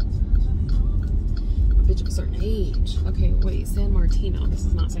 A bitch of a certain age. Okay, wait, San Martino. This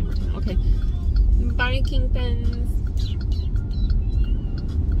is not San Martino. Okay. Bye, KiNGPiNs.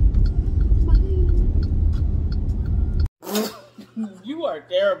 You are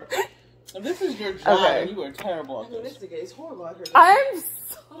terrible. And this is your job, and you are terrible at this. It's horrible out here. I'm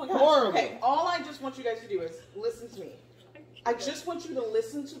so horrible. Okay, all I just want you guys to do is listen to me. I just want you to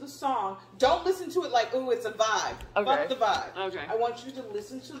listen to the song. Don't listen to it like, ooh, it's a vibe. Okay. Fuck the vibe. Okay. I want you to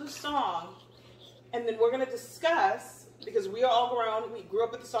listen to the song, and then we're going to discuss, because we are all grown, we grew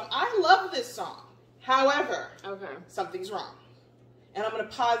up with the song. I love this song. However, something's wrong. And I'm going to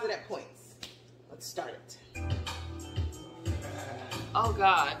pause it at points. Let's start it. Oh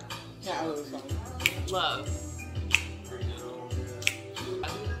God. Yeah, I love this song. Love.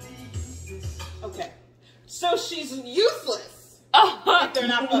 Okay. So she's useless. Oh, if they're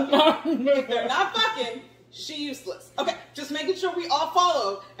not fucking. If they're not fucking, she useless. Okay, just making sure we all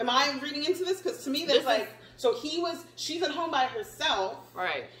follow. Am I reading into this? Because to me, there's like, so she's at home by herself.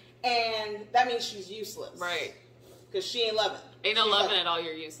 Right. And that means she's useless. Right. Because she ain't loving. Ain't no loving at all,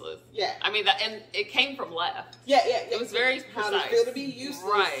 you're useless. Yeah. I mean, that, and it came from left. Yeah. It was very precise. How to feel to be useless.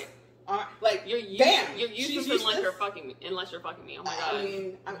 Right. Like, you're useless unless you're fucking me. Unless you're fucking me. Oh my god. I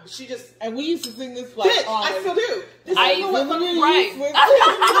mean, she just. And we used to sing this like. Bitch, I still do. This I is used what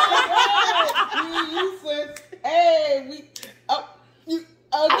useless. Hey, we. Oh, you. Okay.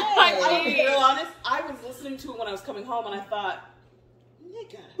 I'll be real honest. I was listening to it when I was coming home, and I thought,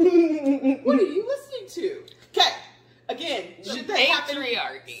 nigga, what are you listening to? Okay. Again, shit that happened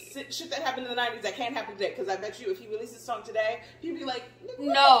in the 90s that can't happen today. Because I bet you if he released this song today, he'd be like,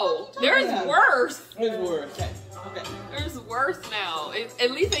 no, there's worse. There's worse. Okay. There's worse now.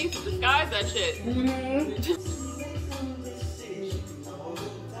 At least they used to disguise that shit.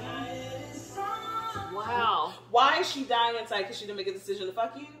 Wow. Why is she dying inside? Because she didn't make a decision to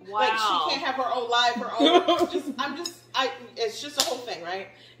fuck you? Wow. Like, she can't have her own life, her own. It's just a whole thing, right?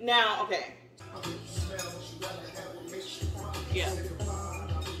 Now, okay. Yeah.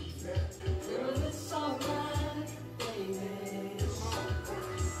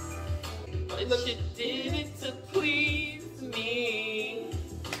 But you did it to please me.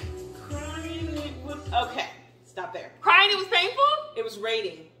 Okay, stop there. Crying it was painful? It was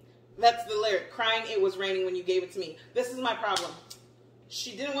raining. That's the lyric. Crying it was raining when you gave it to me. This is my problem.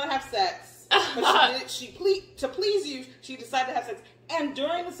 She didn't want to have sex, but to please you, she decided to have sex. And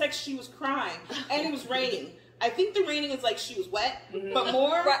during the sex, she was crying, and it was raining. I think the raining is like she was wet, but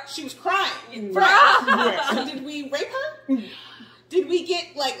more she was crying. So did we rape her? Did we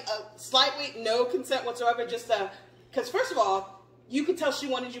get like a slight no consent whatsoever? Just because first of all, you could tell she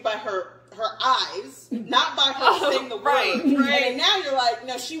wanted you by her eyes, not by her saying the word. Right. And now you're like,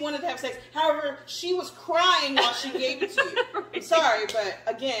 no, she wanted to have sex. However, she was crying while she gave it to you. I'm sorry, but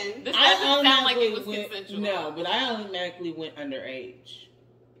again, this doesn't sound like it was consensual. No, but I automatically went underage.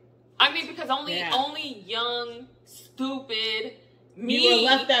 I mean, because only young, stupid me. You were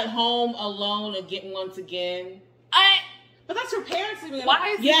left at home alone again once again. But that's your parents.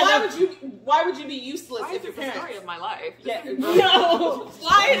 Why would you be useless if your parents? The story of my life. Yeah. No.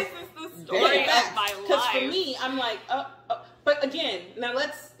 Why is this the story of my life? Because for me, I'm like, but again, now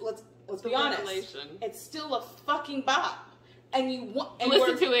let's be honest. It's still a fucking bop, and you want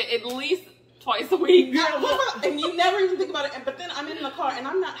listen to it at least twice a week. And you never even think about it. But then I'm in the car and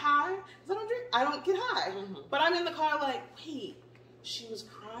I'm not high because I don't drink. I don't get high. But I'm in the car like, wait, she was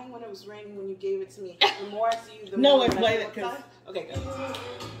crying when it was raining when you gave it to me. The more I see you, the more I play that. Okay, good.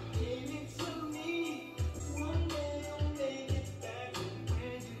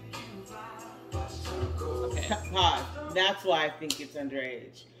 Okay. Pause. That's why I think it's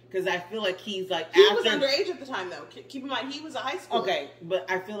underage. Because I feel like he's like he was underage at the time though. Keep in mind he was a high schooler. Okay, but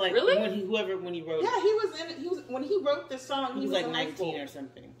I feel like really when he wrote yeah, he was when he wrote this song. He was like 19 or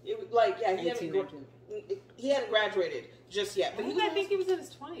something. It was like he hadn't graduated just yet. But I think he was in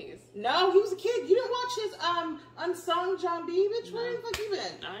his 20s. No, he was a kid. You didn't watch his unsung John B. Bitch, where the fuck you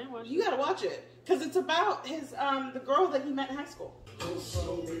been? I didn't watch You gotta watch it because it's about his the girl that he met in high school.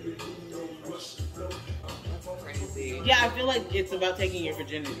 Crazy. Yeah, I feel like it's about taking your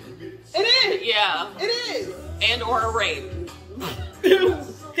virginity. It is. Yeah. It is. And or a rape.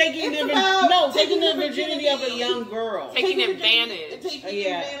 taking the virginity of a young girl. Taking advantage.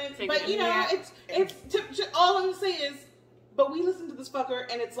 But you know, it's all I'm gonna say is, but we listen to this fucker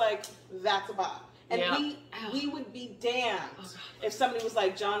and it's like that's a bop. And we would be damned if somebody was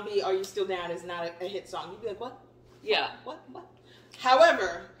like, John B, Are You Still Down is not a hit song. You'd be like, what? Yeah. What?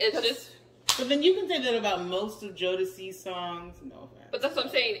 However, it's just. But then you can say that about most of Jodeci's songs. No offense. But that's what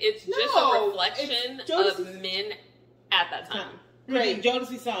I'm saying. It's just a reflection of men at that time. Great.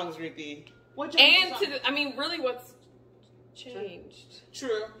 Jodeci songs, Ricky. What and I mean, really, what's changed?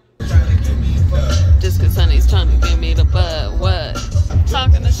 True. Just cause honey's trying to give me the bud, what?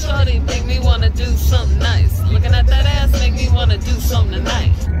 Talking to shorty make me wanna do something nice. Looking at that ass make me wanna do something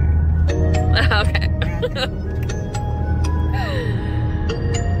tonight. Okay.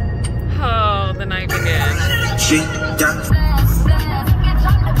 Oh, the night began. She got.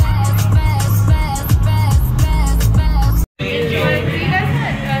 Do you guys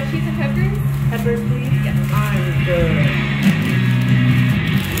have cheese and peppers? Peppers, please. Yes. I'm good.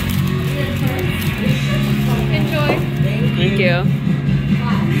 Enjoy. Thank you.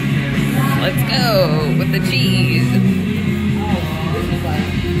 Let's go with the cheese.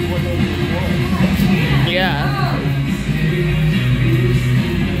 Yeah.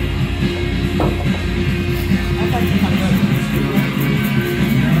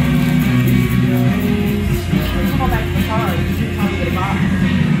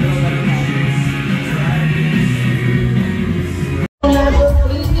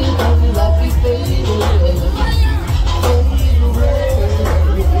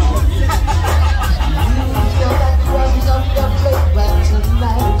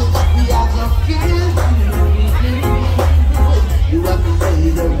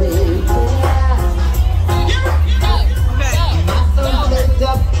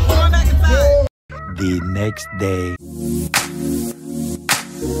 The next day.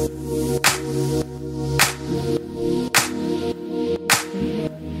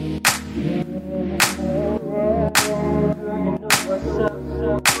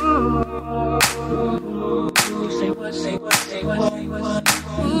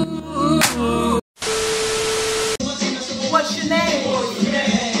 What's your name?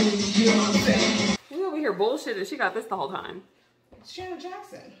 We over here bullshitting. She got this the whole time. It's Janet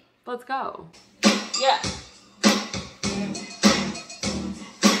Jackson. Let's go. Yeah.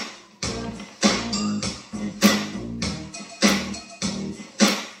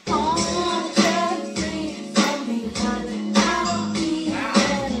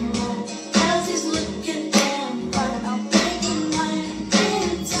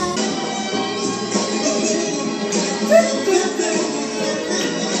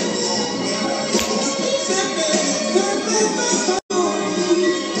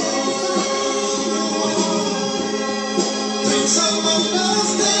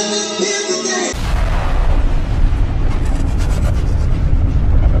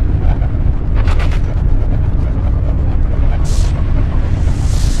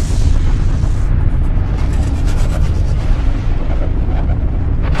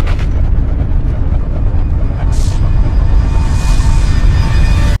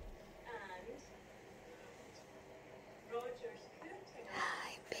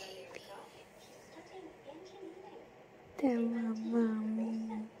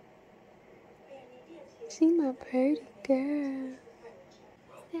 See my pretty girl.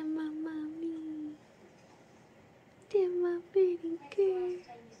 They're my mommy. They're my pretty girl.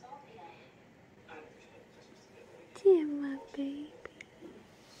 They're my baby.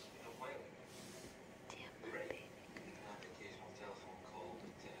 They're my baby girl.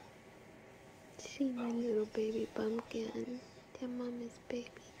 See my little baby pumpkin. They're mama's baby.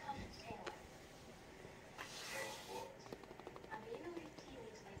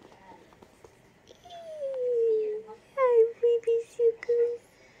 Hi, baby sugar.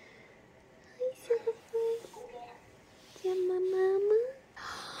 Hi, sugar boy. Yeah, my mama.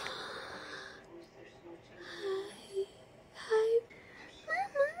 Hi. Hi,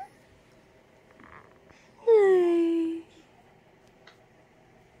 mama. Hi.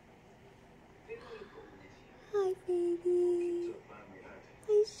 Hi, baby.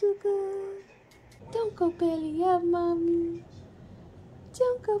 Hi, sugar. Don't go belly up, mommy.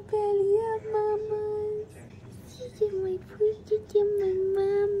 Don't go belly up, mama. You're my pretty, you're my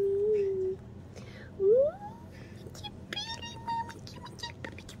mommy. Ooh, you're pretty, mommy. You're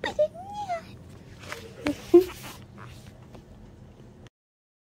pretty.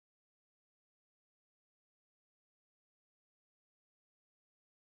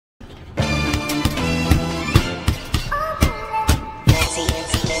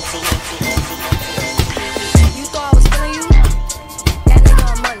 You thought I was feeling you? That nigga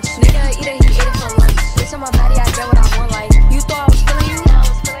a munch. Nigga either he ate it for lunch. Bitch on my body, I get what I want. Like you thought I was feeling you?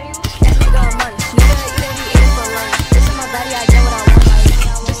 That nigga a munch. Nigga either he ate it for lunch. Bitch on my body, I get what I want.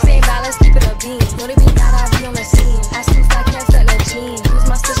 Like just saying balance, keep it a beam. Know they be mad, I be on the scene. Ask me if I can't fit in a jean. Use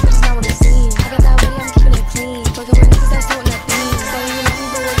my stitch, but it's not what it seems. I got that money, I'm keeping it clean. Fucking with niggas that's doing that beam. Saying you love me,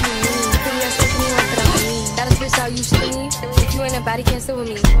 but what do you mean? Pretty ass taking me one for the mean. That is bitch how you see me. If you ain't a baddie, can't sit with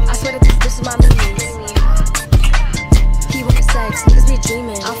me. I swear that this bitch is my minions. He want sex, niggas be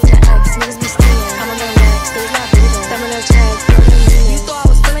dreaming. I'm from the X, niggas be scheming. I'm on their neck, stays not breathing. Thumb in their check, you thought I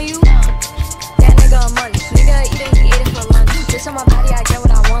was feeling you? That nigga a munch. Nigga either he ate it for lunch. Bitch on my body, I get what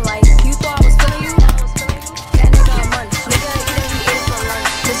I want. Like you thought I was feeling you? That nigga a munch. Nigga either he ate it for lunch.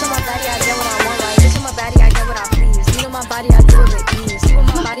 Bitch on my body, I get what I want. Like bitch on my body, I get what I please. You know my body, I do it with ease. See with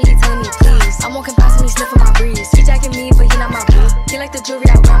my body, he telling me please. I'm walking past and he sniffing my breeze. He jacking me, but he not my boo. He like the jewelry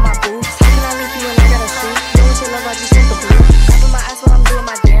I wear on my boobs. How can I link you when I got a shoe? Don't want your love, I just want the blue. Grabbing my ass while I'm doing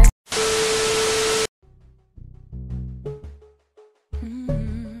my dance.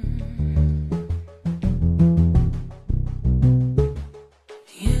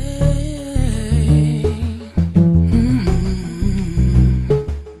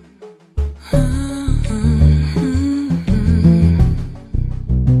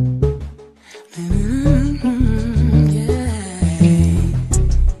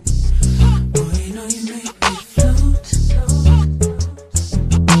 Boy, you know you make me float.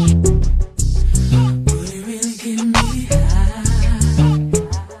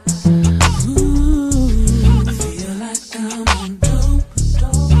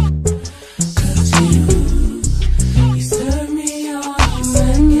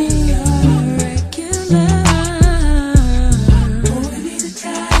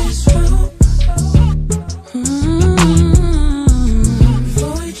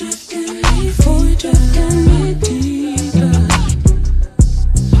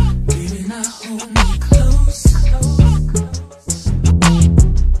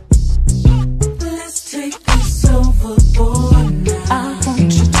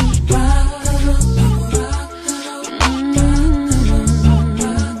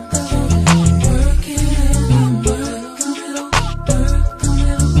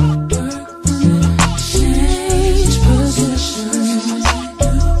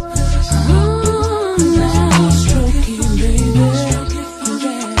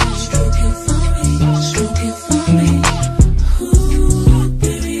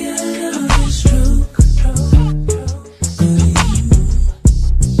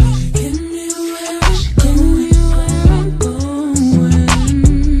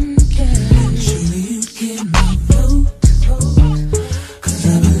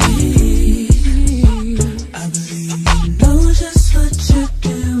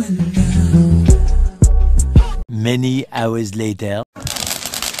 hours later.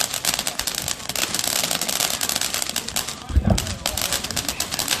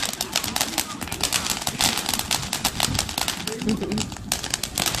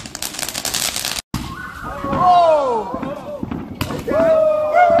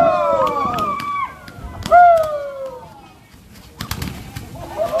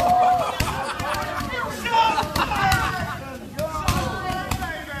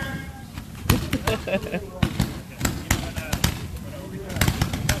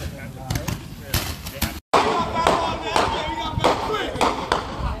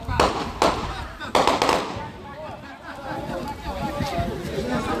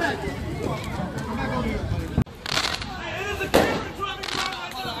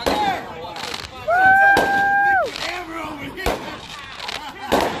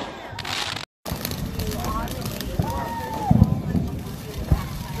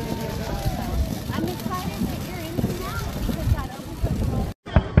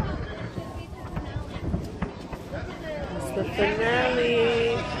 The finale.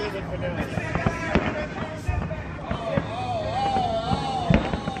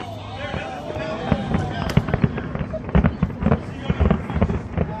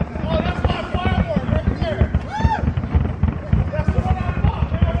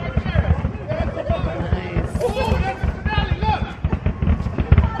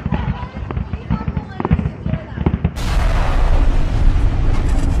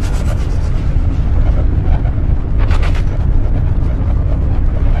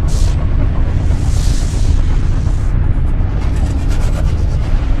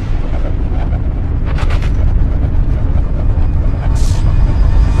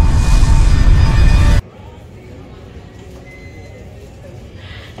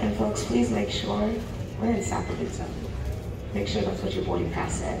 And folks, please make sure we're in Sacramento. Make sure that's what your boarding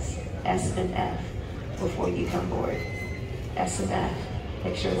pass says, S and F, before you come board. S and F.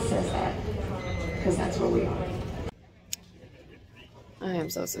 Make sure it says that, because that's where we are. I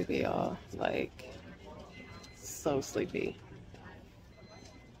am so sleepy, y'all. Like, so sleepy.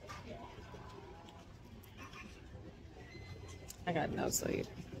 I got no sleep.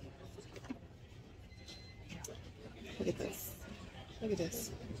 Look at this. Look at this.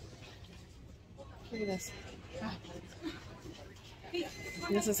 Look at this.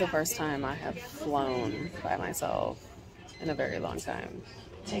 This is the first time I have flown by myself in a very long time.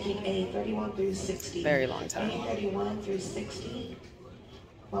 Taking A31 through 60. Very long time. A31 through 60.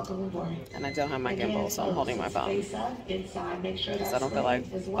 Welcome aboard. And I don't have my gimbal, so I'm holding my phone. Face up, inside, make sure Because I don't feel like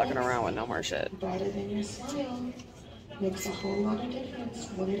fucking around with no more shit. Brighter than your smile. Makes a whole lot of difference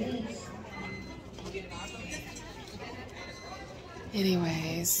what it is.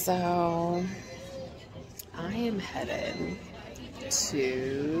 Anyway, so I am headed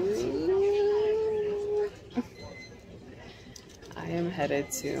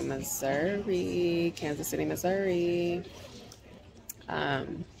to Missouri, Kansas City, Missouri.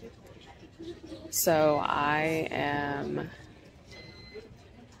 So I am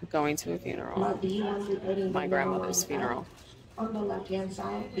going to a funeral, my grandmother's funeral. On the left-hand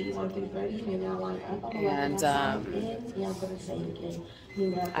side, B1 through 30, may now line up on the And left-hand side. Yeah, I'm going to say it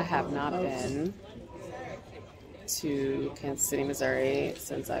again. I have not been to Kansas City, Missouri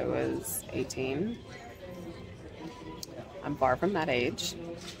since I was 18. I'm far from that age.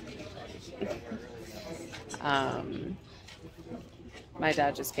 My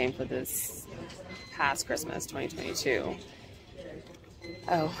dad just came for this past Christmas, 2022.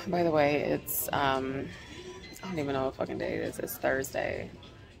 Oh, by the way, it's, I don't even know what fucking day it is. It's Thursday,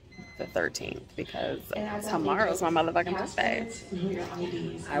 the 13th, because tomorrow's my motherfucking birthday.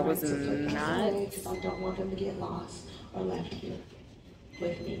 I was not. I don't want them to get lost or left here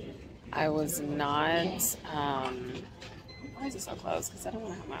with me. I was not. Why is it so close? Because I don't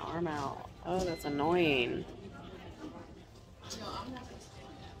want to have my arm out. Oh, that's annoying.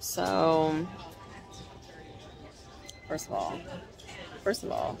 So, first of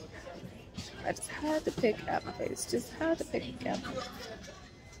all, I just had to pick at my face. Just had to pick at my face.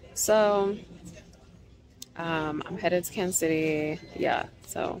 So, I'm headed to Kansas City. Yeah,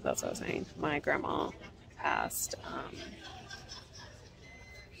 so that's what I was saying. My grandma passed.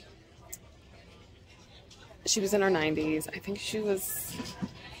 She was in her 90s. I think she was,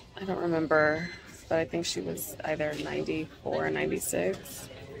 I don't remember, but I think she was either 94 or 96.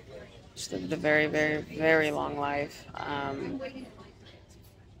 She lived a very, very, very long life.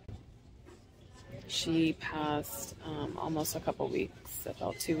 She passed almost a couple weeks,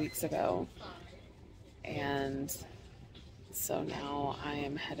 about 2 weeks ago. And so now I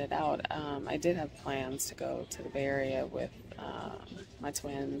am headed out. I did have plans to go to the Bay Area with my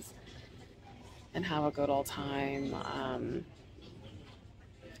twins and have a good old time.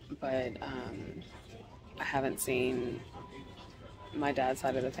 But I haven't seen my dad's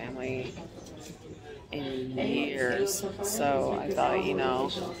side of the family in years, so I thought, you know,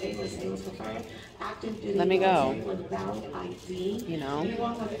 let me go. You know, you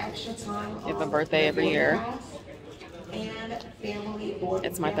have a birthday every year.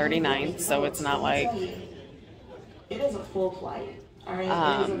 It's my 39th, so it's not like it is a full flight. All right,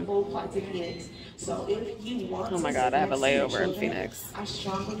 it is a full flight to Phoenix. So if you want, oh my God, I have a layover in Phoenix. I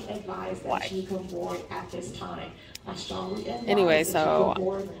strongly advise that you come board at this time. I strongly advise anyway, that so you come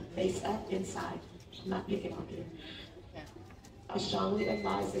board face up inside. I'm not picking on you. I strongly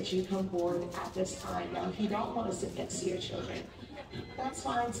advise that you come board at this time. Now, if you don't want to sit next to your children, that's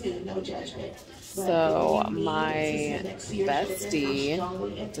fine too, no judgment. So my bestie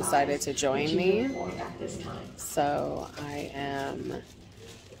decided to join me, so I am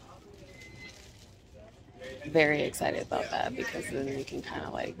very excited about that, because then we can kind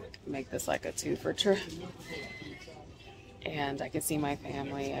of like make this like a 2-for trip, and I can see my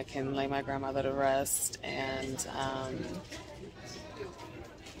family, I can lay my grandmother to rest, and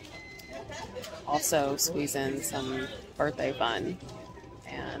also squeeze in some birthday fun.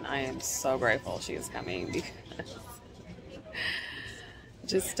 And I am so grateful she is coming, because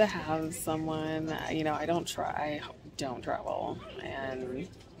just to have someone, you know, I don't travel, and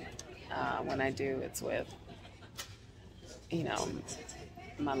when I do, it's with, you know,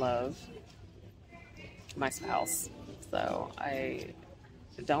 my love, my spouse. So I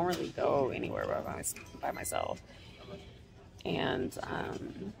don't really go anywhere by myself. And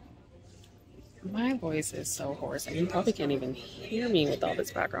my voice is so hoarse, and you probably can't even hear me with all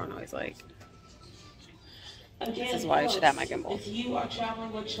this background noise. Like, this is why I should have my gimbal. If you are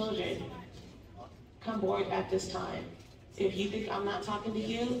traveling with children, come board at this time. If you think I'm not talking to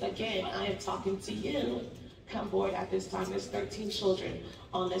you, again, I am talking to you. Come board at this time. There's 13 children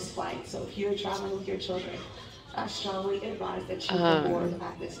on this flight, so if you're traveling with your children, I strongly advise that you come board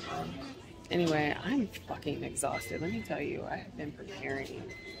at this time. Anyway, I'm fucking exhausted. Let me tell you, I have been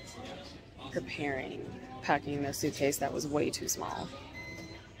packing a suitcase that was way too small,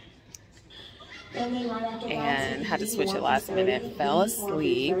 and had to switch it last minute, fell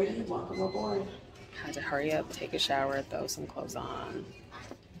asleep, had to hurry up, take a shower, throw some clothes on,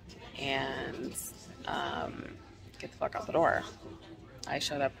 and get the fuck out the door. I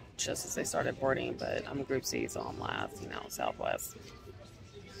showed up just as they started boarding, but I'm a Group C, so I'm last, you know, Southwest.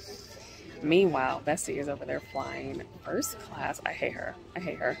 Meanwhile, Bestie is over there flying first class. I hate her. I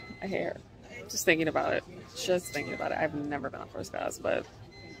hate her. I hate her. Just thinking about it. Just thinking about it. I've never been on first class, but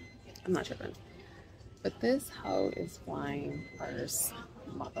I'm not tripping. But this hoe is flying first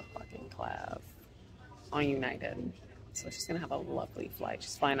motherfucking class on United. So she's going to have a lovely flight.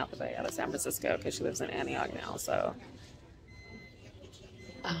 She's flying out the bay out of San Francisco because she lives in Antioch now. So,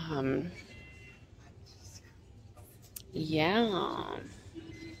 yeah.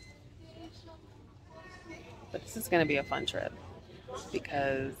 But this is going to be a fun trip,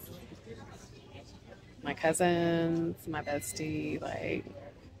 because my cousins, my bestie, like,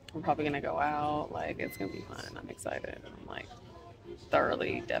 we're probably going to go out. Like, it's going to be fun. I'm excited. I'm, like,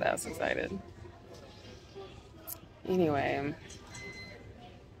 thoroughly dead-ass excited. Anyway,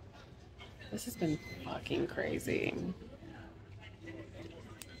 this has been fucking crazy.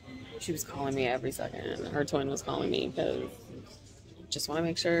 She was calling me every second. Her twin was calling me, because just want to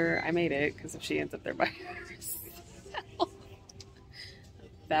make sure I made it, because if she ends up there by herself,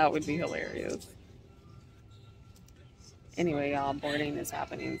 that would be hilarious. Anyway, y'all, boarding is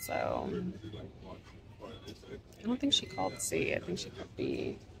happening, so I don't think she called C. I think she called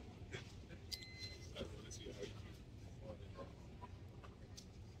B.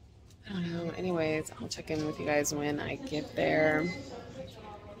 I don't know. Anyways, I'll check in with you guys when I get there.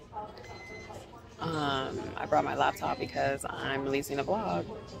 I brought my laptop because I'm releasing a vlog.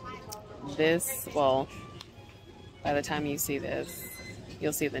 Well, by the time you see this,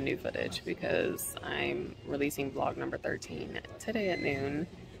 you'll see the new footage, because I'm releasing vlog number 13 today at noon.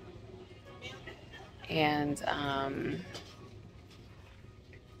 And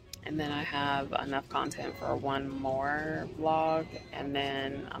then I have enough content for one more vlog, and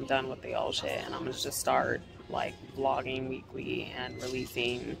then I'm done with the old shit, and I'm gonna just start like vlogging weekly and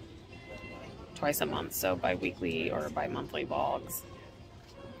releasing twice a month, so bi-weekly or bi-monthly vlogs,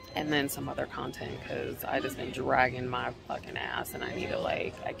 and then some other content, because I just been dragging my fucking ass, and I need to,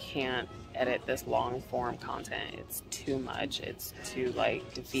 like, I can't edit this long form content. It's too much. It's too,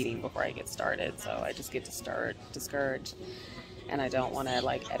 like, defeating before I get started, so I just get to start discouraged, and I don't want to,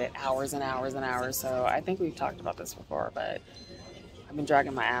 like, edit hours and hours and hours. So I think we've talked about this before, but I've been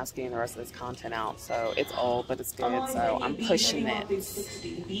dragging my ass getting the rest of this content out, so it's old, but it's good, so I'm pushing it.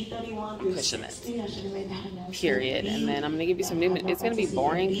 I'm pushing it. Period. And then I'm going to give you some new... It's going to be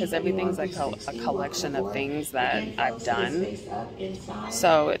boring because everything's like a collection of things that I've done.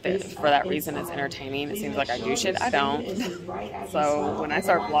 So for that reason, it's entertaining. It seems like I do shit. I don't. So when I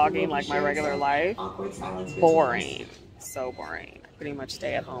start vlogging like my regular life, boring. So boring. I pretty much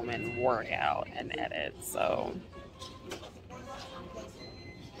stay at home and work out and edit, so...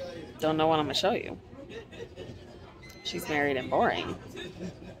 Don't know what I'm gonna show you. She's married and boring.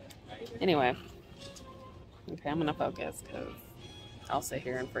 Anyway, okay, I'm gonna focus because I'll sit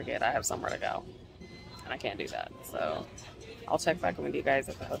here and forget I have somewhere to go, and I can't do that. So I'll check back with you guys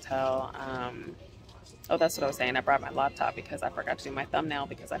at the hotel. Oh, that's what I was saying. I brought my laptop because I forgot to do my thumbnail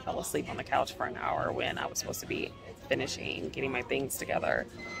because I fell asleep on the couch for an hour when I was supposed to be finishing getting my things together.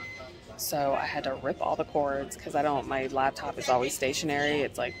 So I had to rip all the cords because my laptop is always stationary.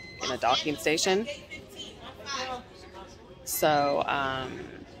 It's like in a docking station. So I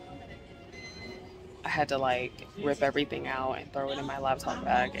had to like rip everything out and throw it in my laptop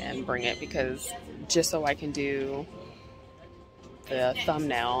bag and bring it because just so I can do the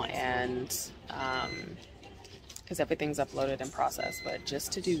thumbnail and because everything's uploaded and processed, but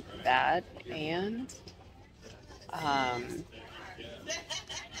just to do that and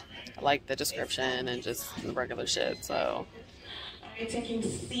like the description and just the regular shit, so taking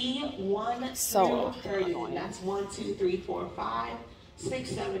C1 so through 30. That's 1, 2, 3, 4, 5, 6,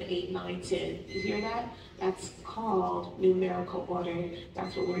 7, 8, 9, 10. You hear that? That's called numerical order.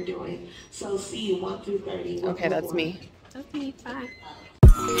 That's what we're doing. So C1 through 30. Okay, that's me. That's me. Bye.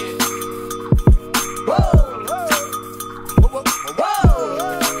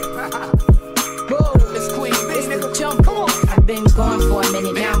 I've been gone for a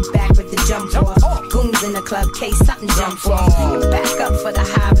minute, now I'm back with the jump off. Goons in the club, case something jump off. You back up for the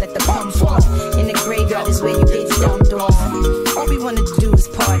hive, let the pump off. In the graveyard is where you get dumped off. All we wanna do is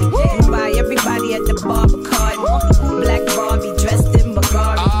party and buy everybody at the bar Bacardi. Black Barbie dressed in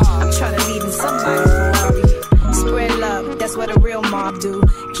Bulgari. I'm trying to leave in somebody's Ferrari. Spread love, that's what a real mob do.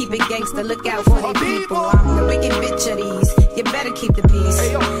 Keep it gangster, look out for the people. I'm the wicked bitch of these. You better keep the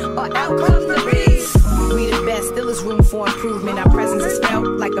peace, or out comes the beast. We the best, still is room for improvement. Our presence is felt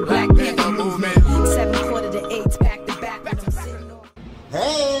like a Black Panther movement. 7/4 to 8, back to back.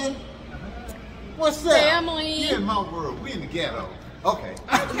 Hey, what's up? Family. You in my world. We in the ghetto. Okay.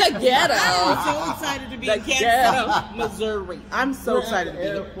 The ghetto. I'm so excited to be in Kansas City, Missouri. I'm so excited to be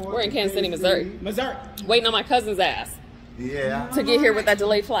here. We're in Kansas City, Missouri. Missouri. Waiting on my cousin's ass. Yeah. To get here with that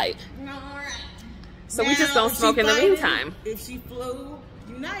delayed flight. So we just don't smoke in the meantime. If she flew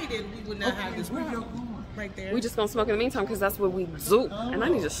United, we would not have this problem. Right there. We just gonna smoke in the meantime because that's what we do. And I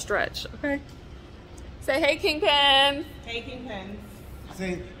need to stretch, okay? Say hey, KiNGPiNs. Hey, KiNGPiNs.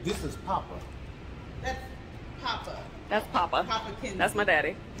 Say, this is Papa. That's Papa. That's Papa. Papa Kinsey. That's my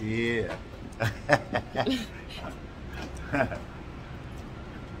daddy. Yeah.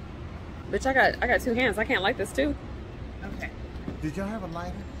 Bitch, I got 2 hands. I can't light this too. Okay. Did y'all have a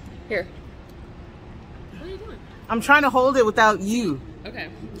lighter? Here. What are you doing? I'm trying to hold it without you. Okay.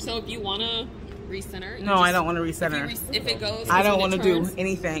 So if you wanna recenter. No, I don't want to recenter. If it goes, I don't want to do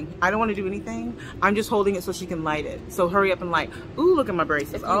anything. I don't want to do anything. I'm just holding it so she can light it. So hurry up and light. Ooh, look at my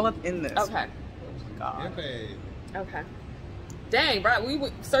braces. All up in this. Okay. God. Okay. Dang, bro, we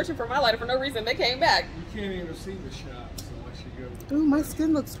were searching for my lighter for no reason. They came back. You can't even see the shots unless you go. Ooh, my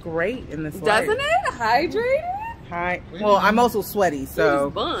skin looks great in this light. Doesn't it? Hydrated? Hi. Well, I'm also sweaty, so.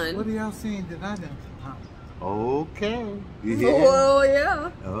 Fun. What are y'all seeing that I done? Okay. Yeah. Oh, yeah.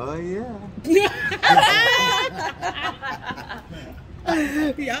 Oh, yeah.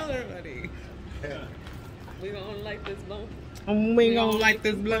 Y'all are funny. We gonna like this blunt. We gonna like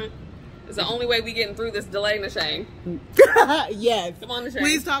this blunt. It's the only way we getting through this delay, Nashane. Yes. Come on, Nashane.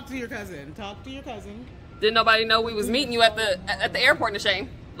 Please talk to your cousin. Talk to your cousin. Didn't nobody know we was meeting you at the airport, Nashane?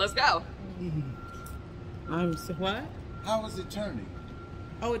 Let's go. I'm so what? How is it turning?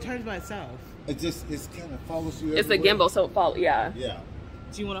 Oh, it turns by itself. It kind of follows you. It's everywhere. a gimbal, so it follow. Yeah. Yeah.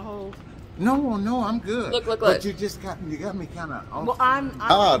 Do you want to hold? No, I'm good. Look. But you got me kind of off. Well, I'm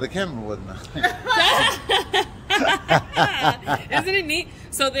Oh, the camera wasn't on. Isn't it neat?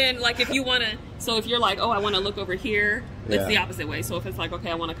 So then, like, if you want to, so if you're like, oh, I want to look over here, it's the opposite way. So if it's like,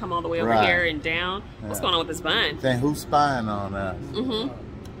 okay, I want to come all the way over here and down. What's going on with this bun? Then who's spying on us?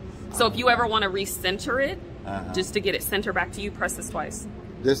 Mm-hmm. So if you ever want to recenter it, just to get it center back to you, press this twice.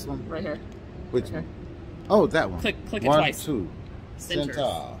 This one? Right here. Which one? Oh, that one. Click it 1, twice. 2.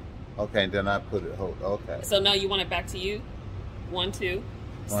 Center. Okay, then I put it. Okay. So now you want it back to you. 1, 2.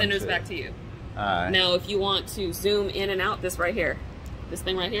 Centers back to you. All right. Now, if you want to zoom in and out, this right here. This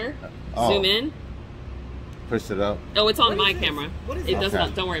thing right here. Oh. Zoom in. Push it up. Oh, it's on my camera. What is it this?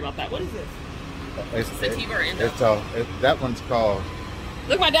 doesn't. Don't worry about that one. What is this? It's sativa or endo? that one's called.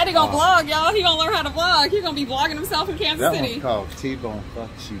 Look, my daddy gonna vlog, y'all. He gonna learn how to vlog. He gonna be vlogging himself in Kansas That City. one's called T-bone fuck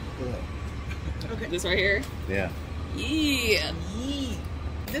you up. Okay. This right here. Yeah. Yeah.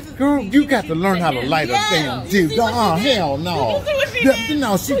 Girl, you got to learn how to light a damn dude. Oh, hell no.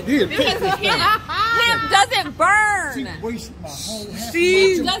 No, she did. Hemp doesn't burn. She wasted my whole half.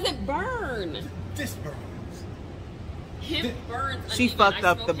 Hemp doesn't burn. This burns. Hemp burns. She fucked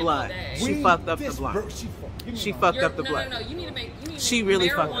up the blood. She fucked up the blood. She fucked up the blood. No. You need to make. She really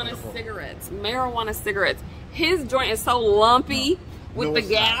fucked up. Marijuana cigarettes. Marijuana cigarettes. His joint is so lumpy with the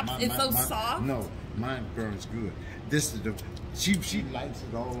gaps. It's so soft. No, mine burns good. This is the. She lights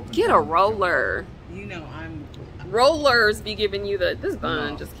it all over. Get a roller. You know I'm. Rollers be giving you the. This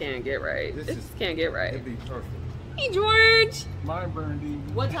bun just can't get right. This just can't get right. It'd be perfect. Hey George. Mine burned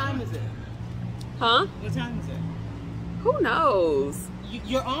even. What time is it? Huh? What time is it? Who knows?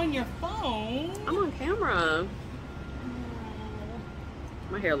 You're on your phone. I'm on camera.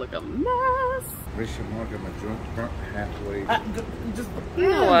 My hair look a mess. Richard Morgan, my joint burnt halfway. Just. You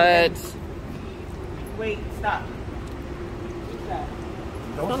know what? Wait, stop.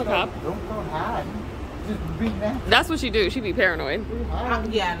 Don't the cop. Don't go hiding. Just be natural. That's what she do. She be paranoid.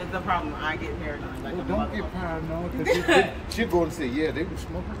 Yeah, that's the problem. I get paranoid. Like Don't get paranoid. She'll go and say, yeah, they were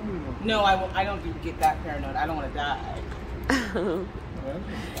smoking weed. No, I don't get that paranoid. I don't want to die.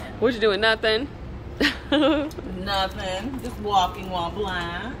 What you doing? Nothing. Nothing. Just walking while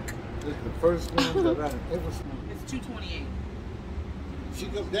black. This is the first one that I've ever smoked. It's 228. She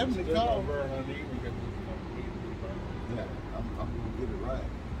goes definitely call. Yeah, I'm gonna get it right.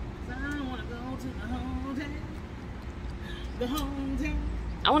 I want to go to the hometown.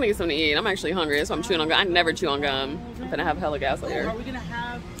 I want to get something to eat. I'm actually hungry, so I'm chewing on gum. I never chew on gum. I'm gonna have hella gas later. Are we gonna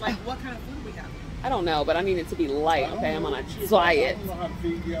have like what kind of food we have? I don't know, but I need it to be light. Okay, I'm on a diet.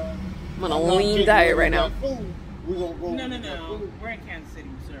 I'm on a I'm lean diet right now. We're gonna go. No. We're in Kansas City,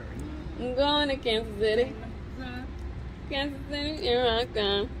 Missouri. I'm going to Kansas City. Kansas City, here I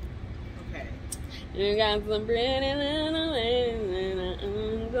come. Okay. You got some pretty little ladies, and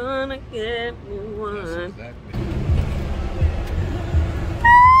I'm gonna get me one.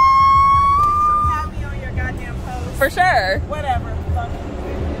 Have me on your goddamn post. For sure. Whatever. Fuck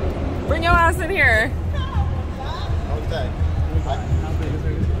it. Bring your ass in here. Okay.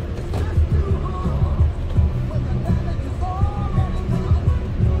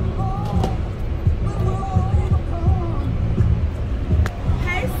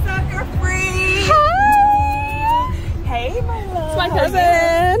 Hey, sucker free. Hey, my love. It's my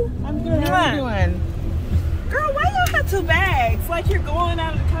cousin. I'm good. How are you doing? Girl, why y'all have 2 bags? Like you're going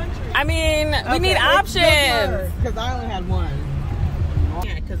out of the country. I mean, we need options. Because I only had one.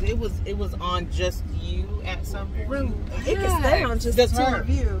 Yeah, because it was on just you at some point. It can stay on just 2 of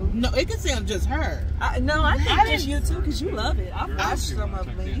you. No, it can stay on just her. I think just you too, because you love it. I've watched some of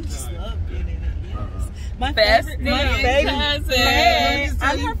them, and you just love getting it. Yes. My favorite cousin.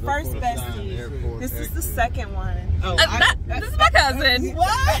 I'm her first bestie. This is the second one. Oh, this is my cousin.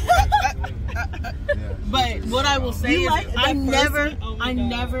 What? But what I will say is, I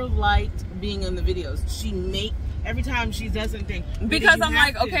never liked being in the videos. Every time she does something. Because I'm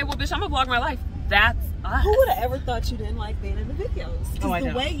like, okay, well, bitch, I'm gonna vlog my life. That's us. Who would have ever thought you didn't like being in the videos? Because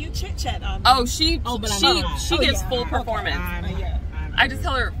the way you chit chat on. Oh, she gives full performance. Yeah. I just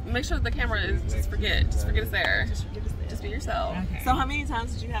tell her, make sure the camera is, just forget it's there. Just be yourself. Okay. So how many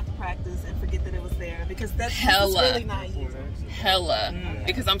times did you have to practice and forget that it was there? Because that's Hella. really not you. Hella.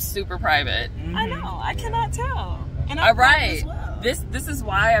 Because I'm super private. I know. I cannot tell. And all right. Well. This is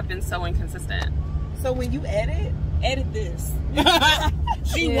why I've been so inconsistent. So when you edit this.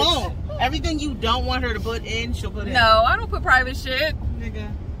 She won't. Everything you don't want her to put in, she'll put in. No, I don't put private shit. Nigga.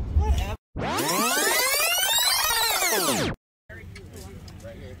 Whatever.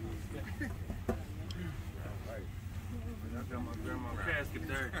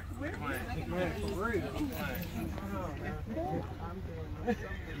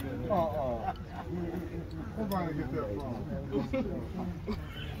 Somebody get that from.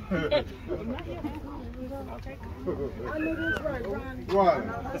 I know this right, Ronnie. Right.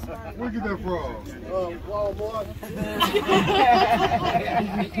 Where you get that from? Walmart.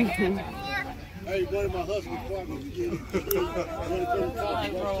 Hey, one of my husband's partners.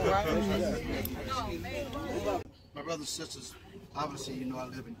 My brothers and sisters, obviously, you know I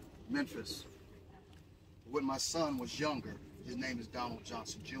live in Memphis. When my son was younger, his name is Donald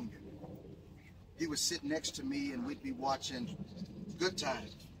Johnson Jr. He would sit next to me and we'd be watching Good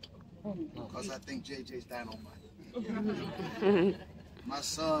Times. Because I think JJ's dynamite. my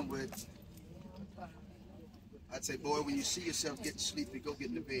son would, I'd say, boy, when you see yourself getting sleepy, go get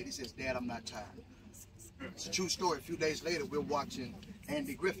in the bed. He says, Dad, I'm not tired. It's a true story. A few days later, we're watching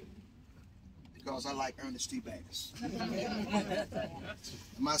Andy Griffith because I like Ernest T. Bass.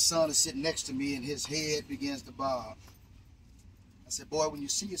 My son is sitting next to me and his head begins to bob. I said, boy, when you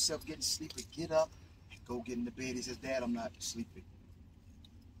see yourself getting sleepy, get up and go get in the bed. He says, Dad, I'm not sleepy.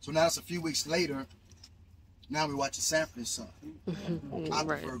 So now it's a few weeks later. Now we watch Sanford and Son. I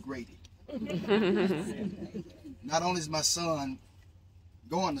prefer Grady. Not only is my son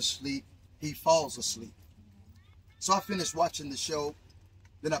going to sleep, he falls asleep. So I finished watching the show.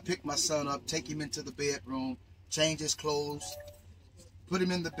 Then I pick my son up, take him into the bedroom, change his clothes, put him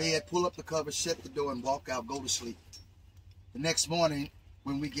in the bed, pull up the covers, shut the door, and walk out, go to sleep. The next morning,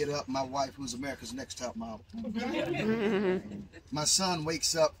 when we get up, my wife, who's America's Next Top Model, my son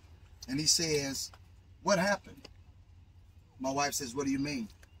wakes up and he says, what happened? My wife says, what do you mean?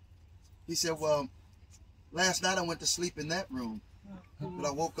 He said, well, last night I went to sleep in that room, but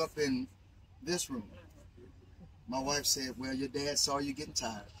I woke up in this room. My wife said, well, your dad saw you getting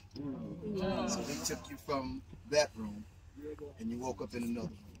tired. So he took you from that room and you woke up in another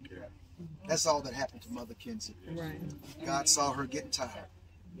room. That's all that happened to Mother Kinsey. God saw her getting tired.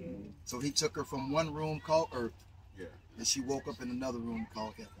 So he took her from one room called Earth and she woke up in another room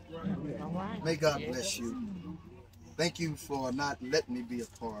called Heaven. May God bless you. Thank you for not letting me be a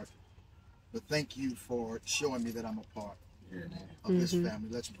part, but thank you for showing me that I'm a part of this family.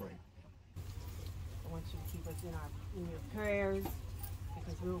 Let's pray. I want you to keep us in your prayers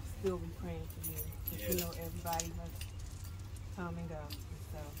because we'll still be praying for you. Because you know everybody must come and go. And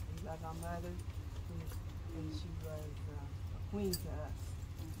so we love our mother, and she was a queen to us.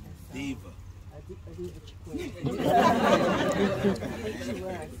 And so, Diva. A diva queen. She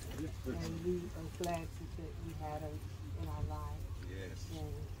was. And we are glad that we had her in our lives. Yes.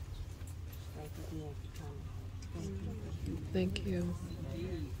 And thank you again for coming. Thank you.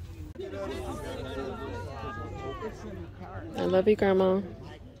 I love you, Grandma.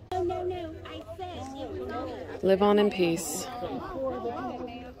 Live on in peace.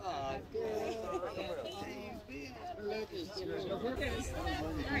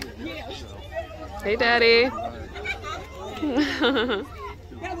 Hey, Daddy.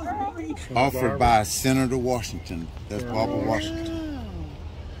 Offered by Senator Washington. That's Barbara Washington.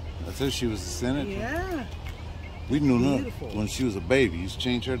 I said she was a senator. Yeah. We knew her when she was a baby. Used to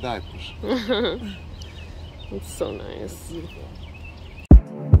change her diapers. It's so nice.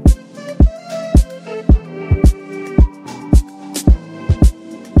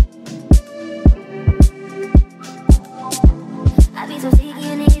 I be so sick of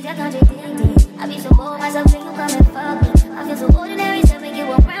you niggas, y'all contradict me. I be so bold myself, till you come and fuck me. I feel so ordinary, stuff make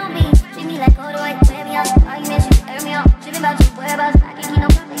you around me. Treat me like corduroy, wear me out. Arguments, you air me out. Tripping about your whereabouts. I can't keep no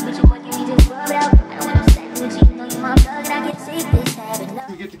conflict with you, but you need to rub it out. I don't want no sex with you, know you my plug, and I get sick this habit.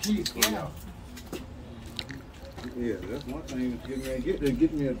 You get the keys for y'all. Yeah, that's one thing.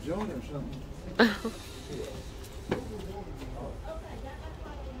 Get me a joint or something.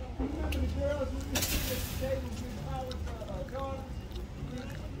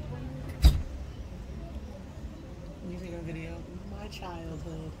 Music and video. My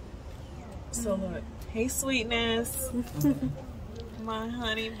childhood. So look, hey sweetness, my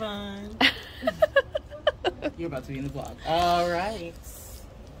honey bun. You're about to be in the vlog. All right.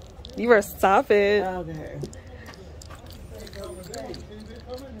 You better stop it. Okay.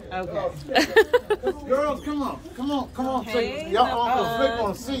 Okay. Girls, come on. Hey, Y'all Uncle Flick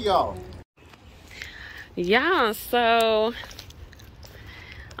want to see y'all. Yeah, so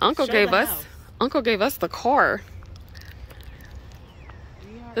Uncle gave us the car.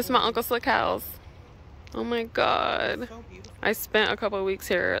 This is my Uncle Slick house. Oh my God. I spent a couple of weeks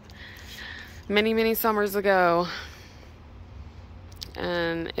here many summers ago.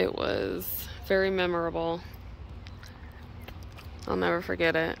 And it was very memorable. I'll never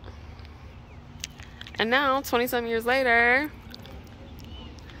forget it. And now, 20-some years later,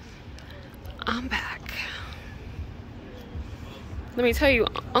 I'm back. Let me tell you,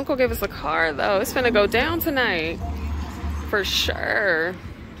 Uncle gave us a car though. It's finna go down tonight. For sure.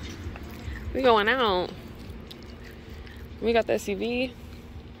 We going out. We got the SUV.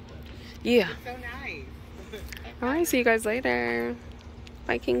 Yeah. So nice. Alright, see you guys later.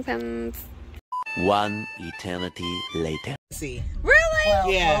 Bye, KiNGPiNs. One eternity later. See. Really?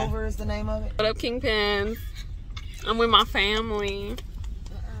 Well, yeah. Clover is the name of it. What up, KiNGPiNs? I'm with my family.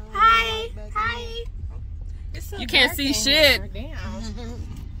 Hi. Hi. You can't see shit.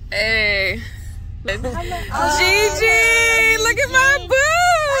 Hey. Gigi, look at my boo.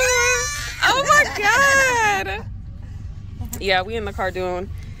 Oh my God. Yeah, we in the car doing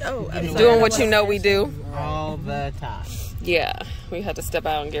what you know we do. All the time. Yeah, we had to step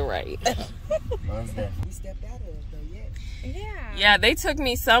out and get right. We stepped out of it though, Yeah. Yeah, they took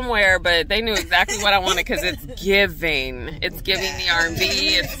me somewhere, but they knew exactly what I wanted because it's giving. It's giving the R&B.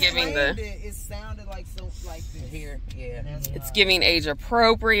 It's giving the. It sounded like so like the here. Yeah. It's giving age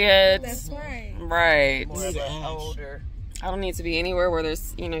appropriate. That's right. Right. Older. I don't need to be anywhere where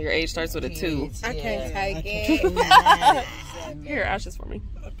there's, you know, your age starts with a 2. I can't take it. Here, ashes for me.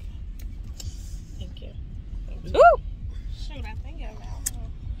 Thank you. Woo! Shoot, I think about.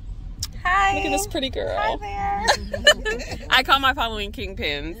 Hi. Look at this pretty girl. Hi there. I call my following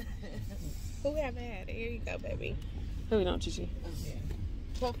KiNGPiNs. Who have had it? Here you go, baby. Who don't, Gigi?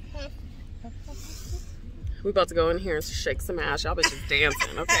 We about to go in here and shake some ass. Y'all bitches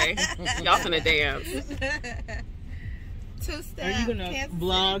dancing, okay? Y'all finna dance. Are you gonna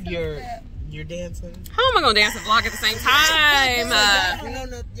vlog your dancing? How am I gonna dance and vlog at the same time?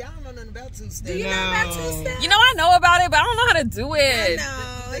 Y'all don't know nothing about two-step. Do you know about two-step? You know, I know about it, but I don't know how to do it.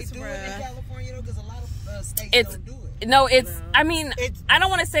 No, they do it in California though, because a lot of states don't do it. No, it's. I mean, I don't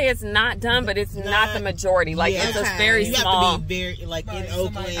want to say it's not done, but it's not the majority. Like it's a very you small. Have to be very like in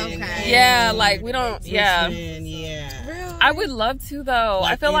Oakland. Okay. Yeah, like we don't. Yeah. Yeah. Really? I would love to though.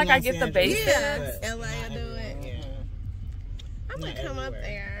 Like I feel like I get the Angeles. basics. Yeah, LA, I do it. Yeah. I'm gonna come up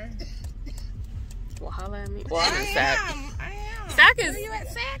there. Well, holla at me. Well, I'm in Sac. I am. Sac is. Are you at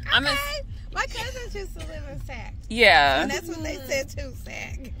Sac? Okay. I'm in. My cousins used to live in Sac. Yeah. And that's what they said too,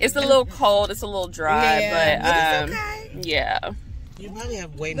 Sac. It's a little cold. It's a little dry, but it's okay. yeah. You probably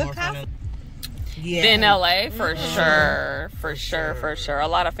have way more fun. Than LA for sure, for sure, for sure. A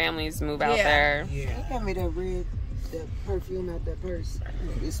lot of families move out there. Yeah. They got me that red, that perfume out that purse.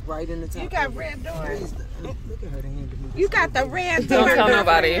 It's right in the top. You got red doors. Look at her. You got the red door. Don't tell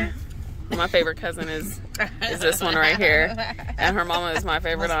nobody. My favorite cousin is this one right here, and her mama is my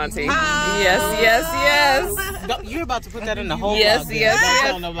favorite auntie. Yes, yes, yes. You're about to put that in the whole yes, vlog, yes, Don't yes.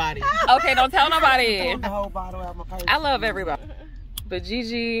 tell nobody. Okay, don't tell nobody. The whole bottle out my purse. I love everybody, but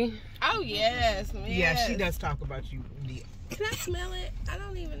Gigi. Oh yes, yes. Yeah, she does talk about you. Can I smell it? I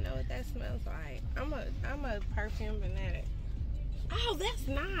don't even know what that smells like. I'm a perfume fanatic. Oh, that's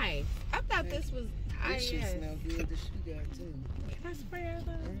nice. I thought this was. This shit smell good. The shoe got too. Can I spray it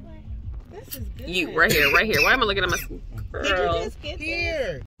on this way? This is good. You right here, right here. Why am I looking at my girl? Did you just get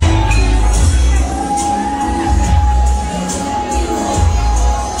here?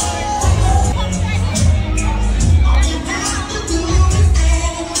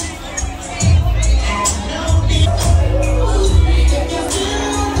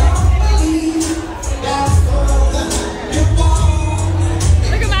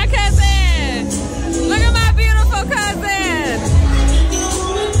 Look at my cousin. Look at my beautiful cousin.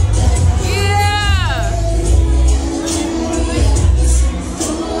 Yeah.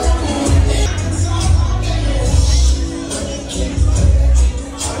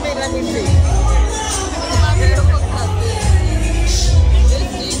 Let me see. My beautiful cousin. This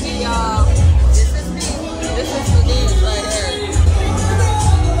is Gigi, y'all. This is me. This is Denise right here.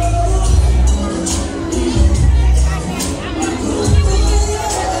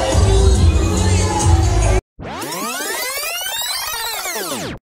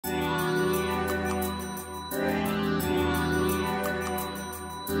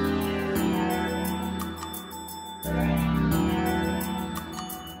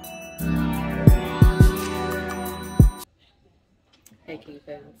 Hey,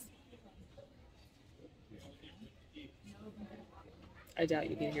 KiNGPiNs. I doubt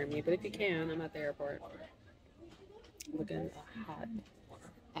you can hear me, but if you can, I'm at the airport. Looking a hot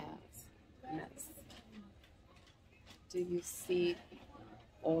ass mess. Do you see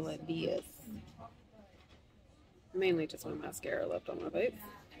all of this? Mainly just my mascara left on my face.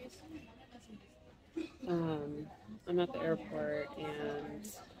 I'm at the airport and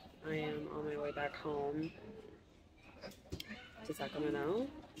I am on my way back home to Sacramento,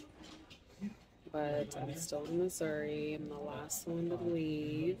 but I'm still in Missouri. I'm the last one to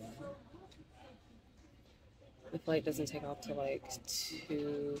leave. The flight doesn't take off till like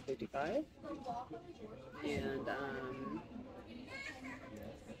 2:55, and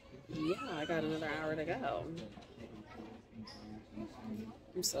yeah, I got another hour to go.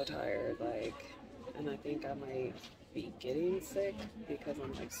 I'm so tired, like, and I think I might be getting sick because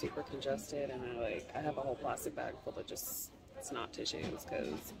I'm like super congested, and I have a whole plastic bag full of just snot tissues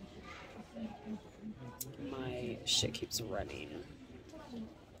because my shit keeps running.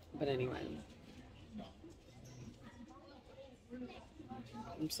 But anyway,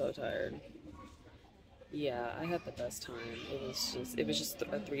 I'm so tired. Yeah, I had the best time. It was just a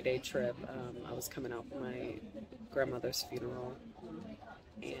 3-day trip. I was coming out for my grandmother's funeral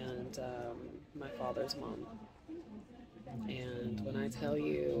and my father's mom. And when I tell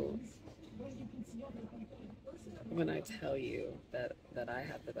you that I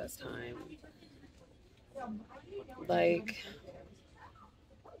had the best time, like,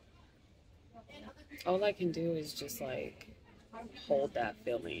 all I can do is just like hold that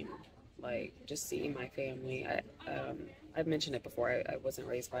feeling, like just seeing my family. I've mentioned it before. I wasn't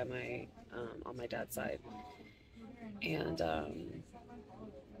raised by my on my dad's side, and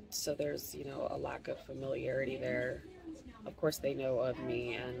so there's, you know, a lack of familiarity there. Of course, they know of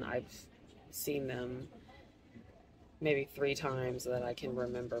me, and I've seen them maybe 3 times that I can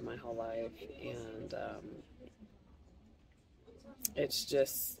remember my whole life, and it's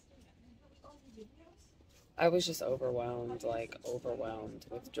just, I was just overwhelmed, like overwhelmed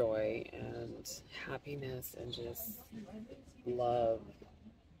with joy and happiness and just love.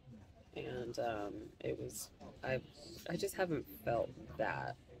 And it was, I just haven't felt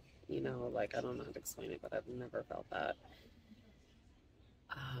that, you know, like, I don't know how to explain it, but I've never felt that.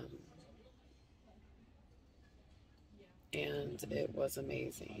 And it was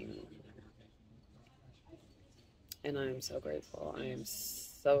amazing. And I'm so grateful. I am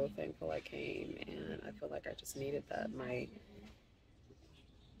so thankful I came, and I feel like I just needed that. I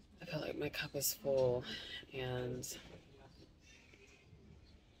feel like my cup is full, and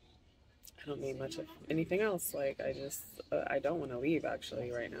I don't need much of anything else. Like, I don't want to leave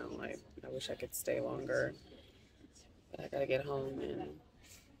actually right now. I wish I could stay longer, but I gotta get home and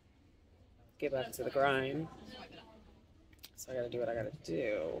get back to the grind. So I gotta do what I gotta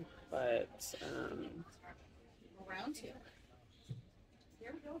do. But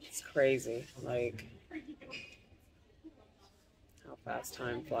it's crazy, like how fast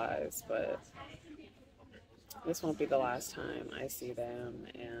time flies. But this won't be the last time I see them,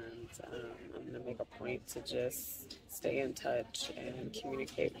 and I'm gonna make a point to just stay in touch and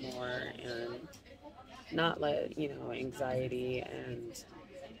communicate more, and not let, you know, anxiety and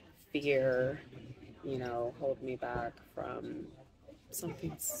fear, you know, hold me back from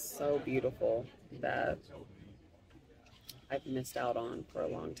something so beautiful that I've missed out on for a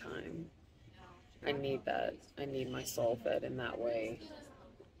long time. I need that. I need my soul fed in that way.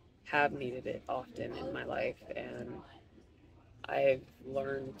 Have needed it often in my life, and I've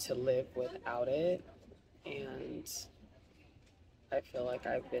learned to live without it, and I feel like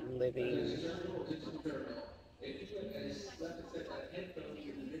I've been living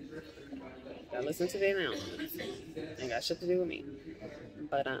gotta listen to the announcements. Ain't got shit to do with me.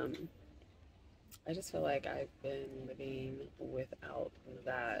 But I just feel like I've been living without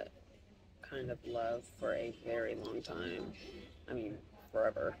that kind of love for a very long time. I mean,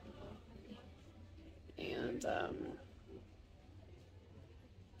 forever. And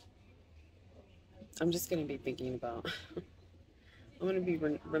I'm just gonna be thinking about I'm gonna be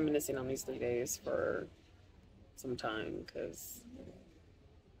reminiscing on these 3 days for some time, because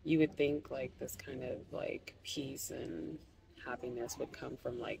you would think like this kind of like peace and happiness would come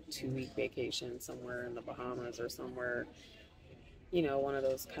from like 2-week vacation somewhere in the Bahamas or somewhere, you know, one of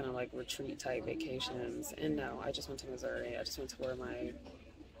those kind of like retreat type vacations. And no, I just went to Missouri. I just went to where my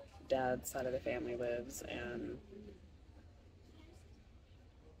dad's side of the family lives, and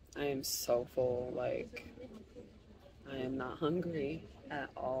I am so full. Like, I am not hungry at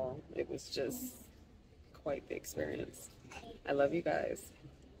all. It was just quite the experience. I love you guys.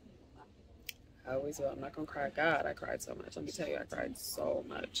 I always will. I'm not gonna cry. God, I cried so much. Let me tell you, I cried so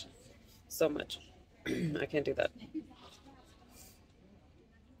much. So much. I can't do that.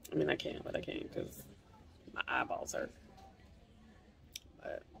 I mean, I can, but I can't because my eyeballs hurt.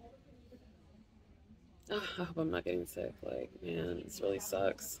 But I hope I'm not getting sick. Like, man, this really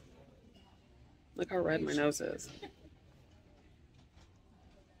sucks. Look how red my nose is.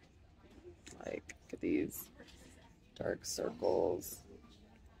 Like, look at these dark circles.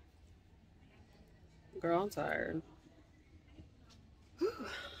 Girl, I'm tired.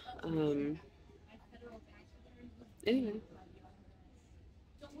 Anyway,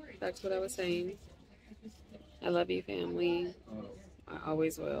 back to what I was saying. I love you, family. I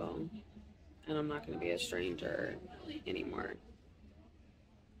always will. And I'm not going to be a stranger anymore.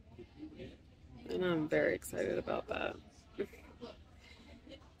 And I'm very excited about that.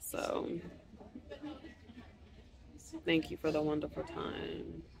 So, thank you for the wonderful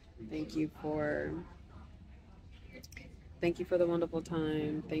time. Thank you for the wonderful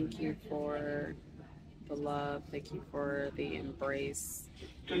time. Thank you for the love. Thank you for the embrace.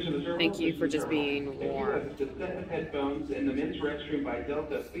 Thank you for just being warm. Headphones in the men's restroom by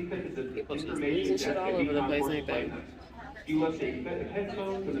Delta. Please take the People just losing shit all over the place, ain't they? You left a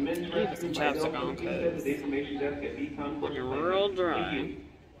headphones in the men's I need to put some chapstick on because I'm looking real dry.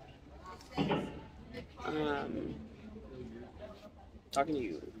 Talking to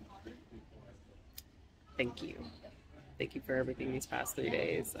you. Thank you. Thank you for everything these past 3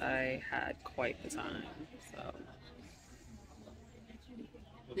 days. I had quite the time. So,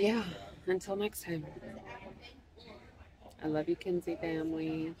 yeah, until next time. I love you, Kinsey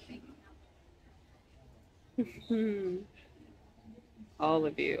family. All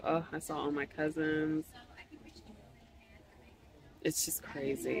of you. Oh, I saw all my cousins. It's just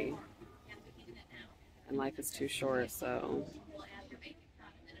crazy. And life is too short, so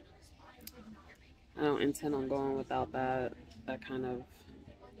I don't intend on going without that kind of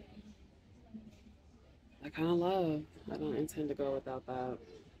love. I don't intend to go without that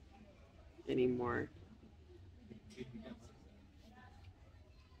anymore.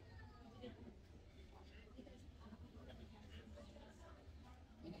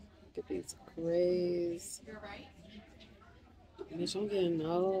 Look at these grays. Bitch, I'm getting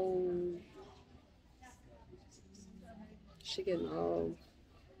old. She getting old.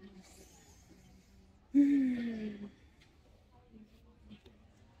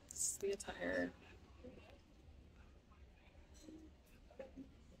 See, it's tired.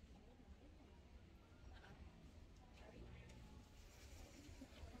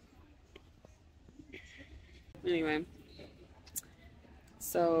 Anyway,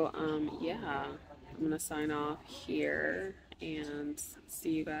 so yeah, I'm gonna sign off here and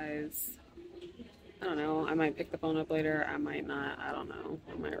see you guys. I don't know, I might pick the phone up later, I might not, I don't know.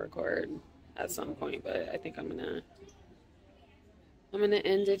 I might record at some point, but I think I'm gonna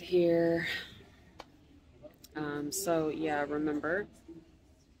end it here. So yeah, remember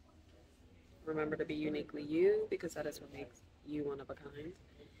to be uniquely you, because that is what makes you one of a kind.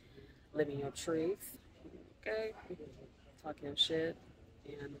 Living your truth, okay? Talking shit,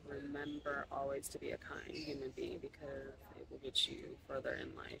 and remember always to be a kind human being, because it will get you further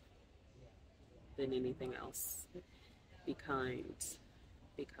in life than anything else. Be kind.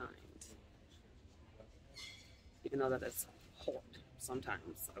 Be kind. Even though that is hard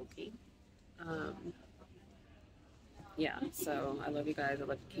sometimes, okay? Yeah, so I love you guys. I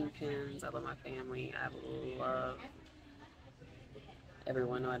love KiNGPiNs. I love my family. I love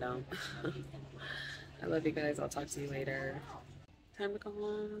everyone. No, I don't. I love you guys. I'll talk to you later. Time to go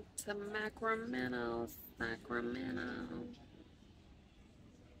home to Sacramento.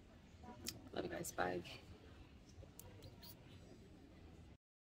 Love you guys. Bye.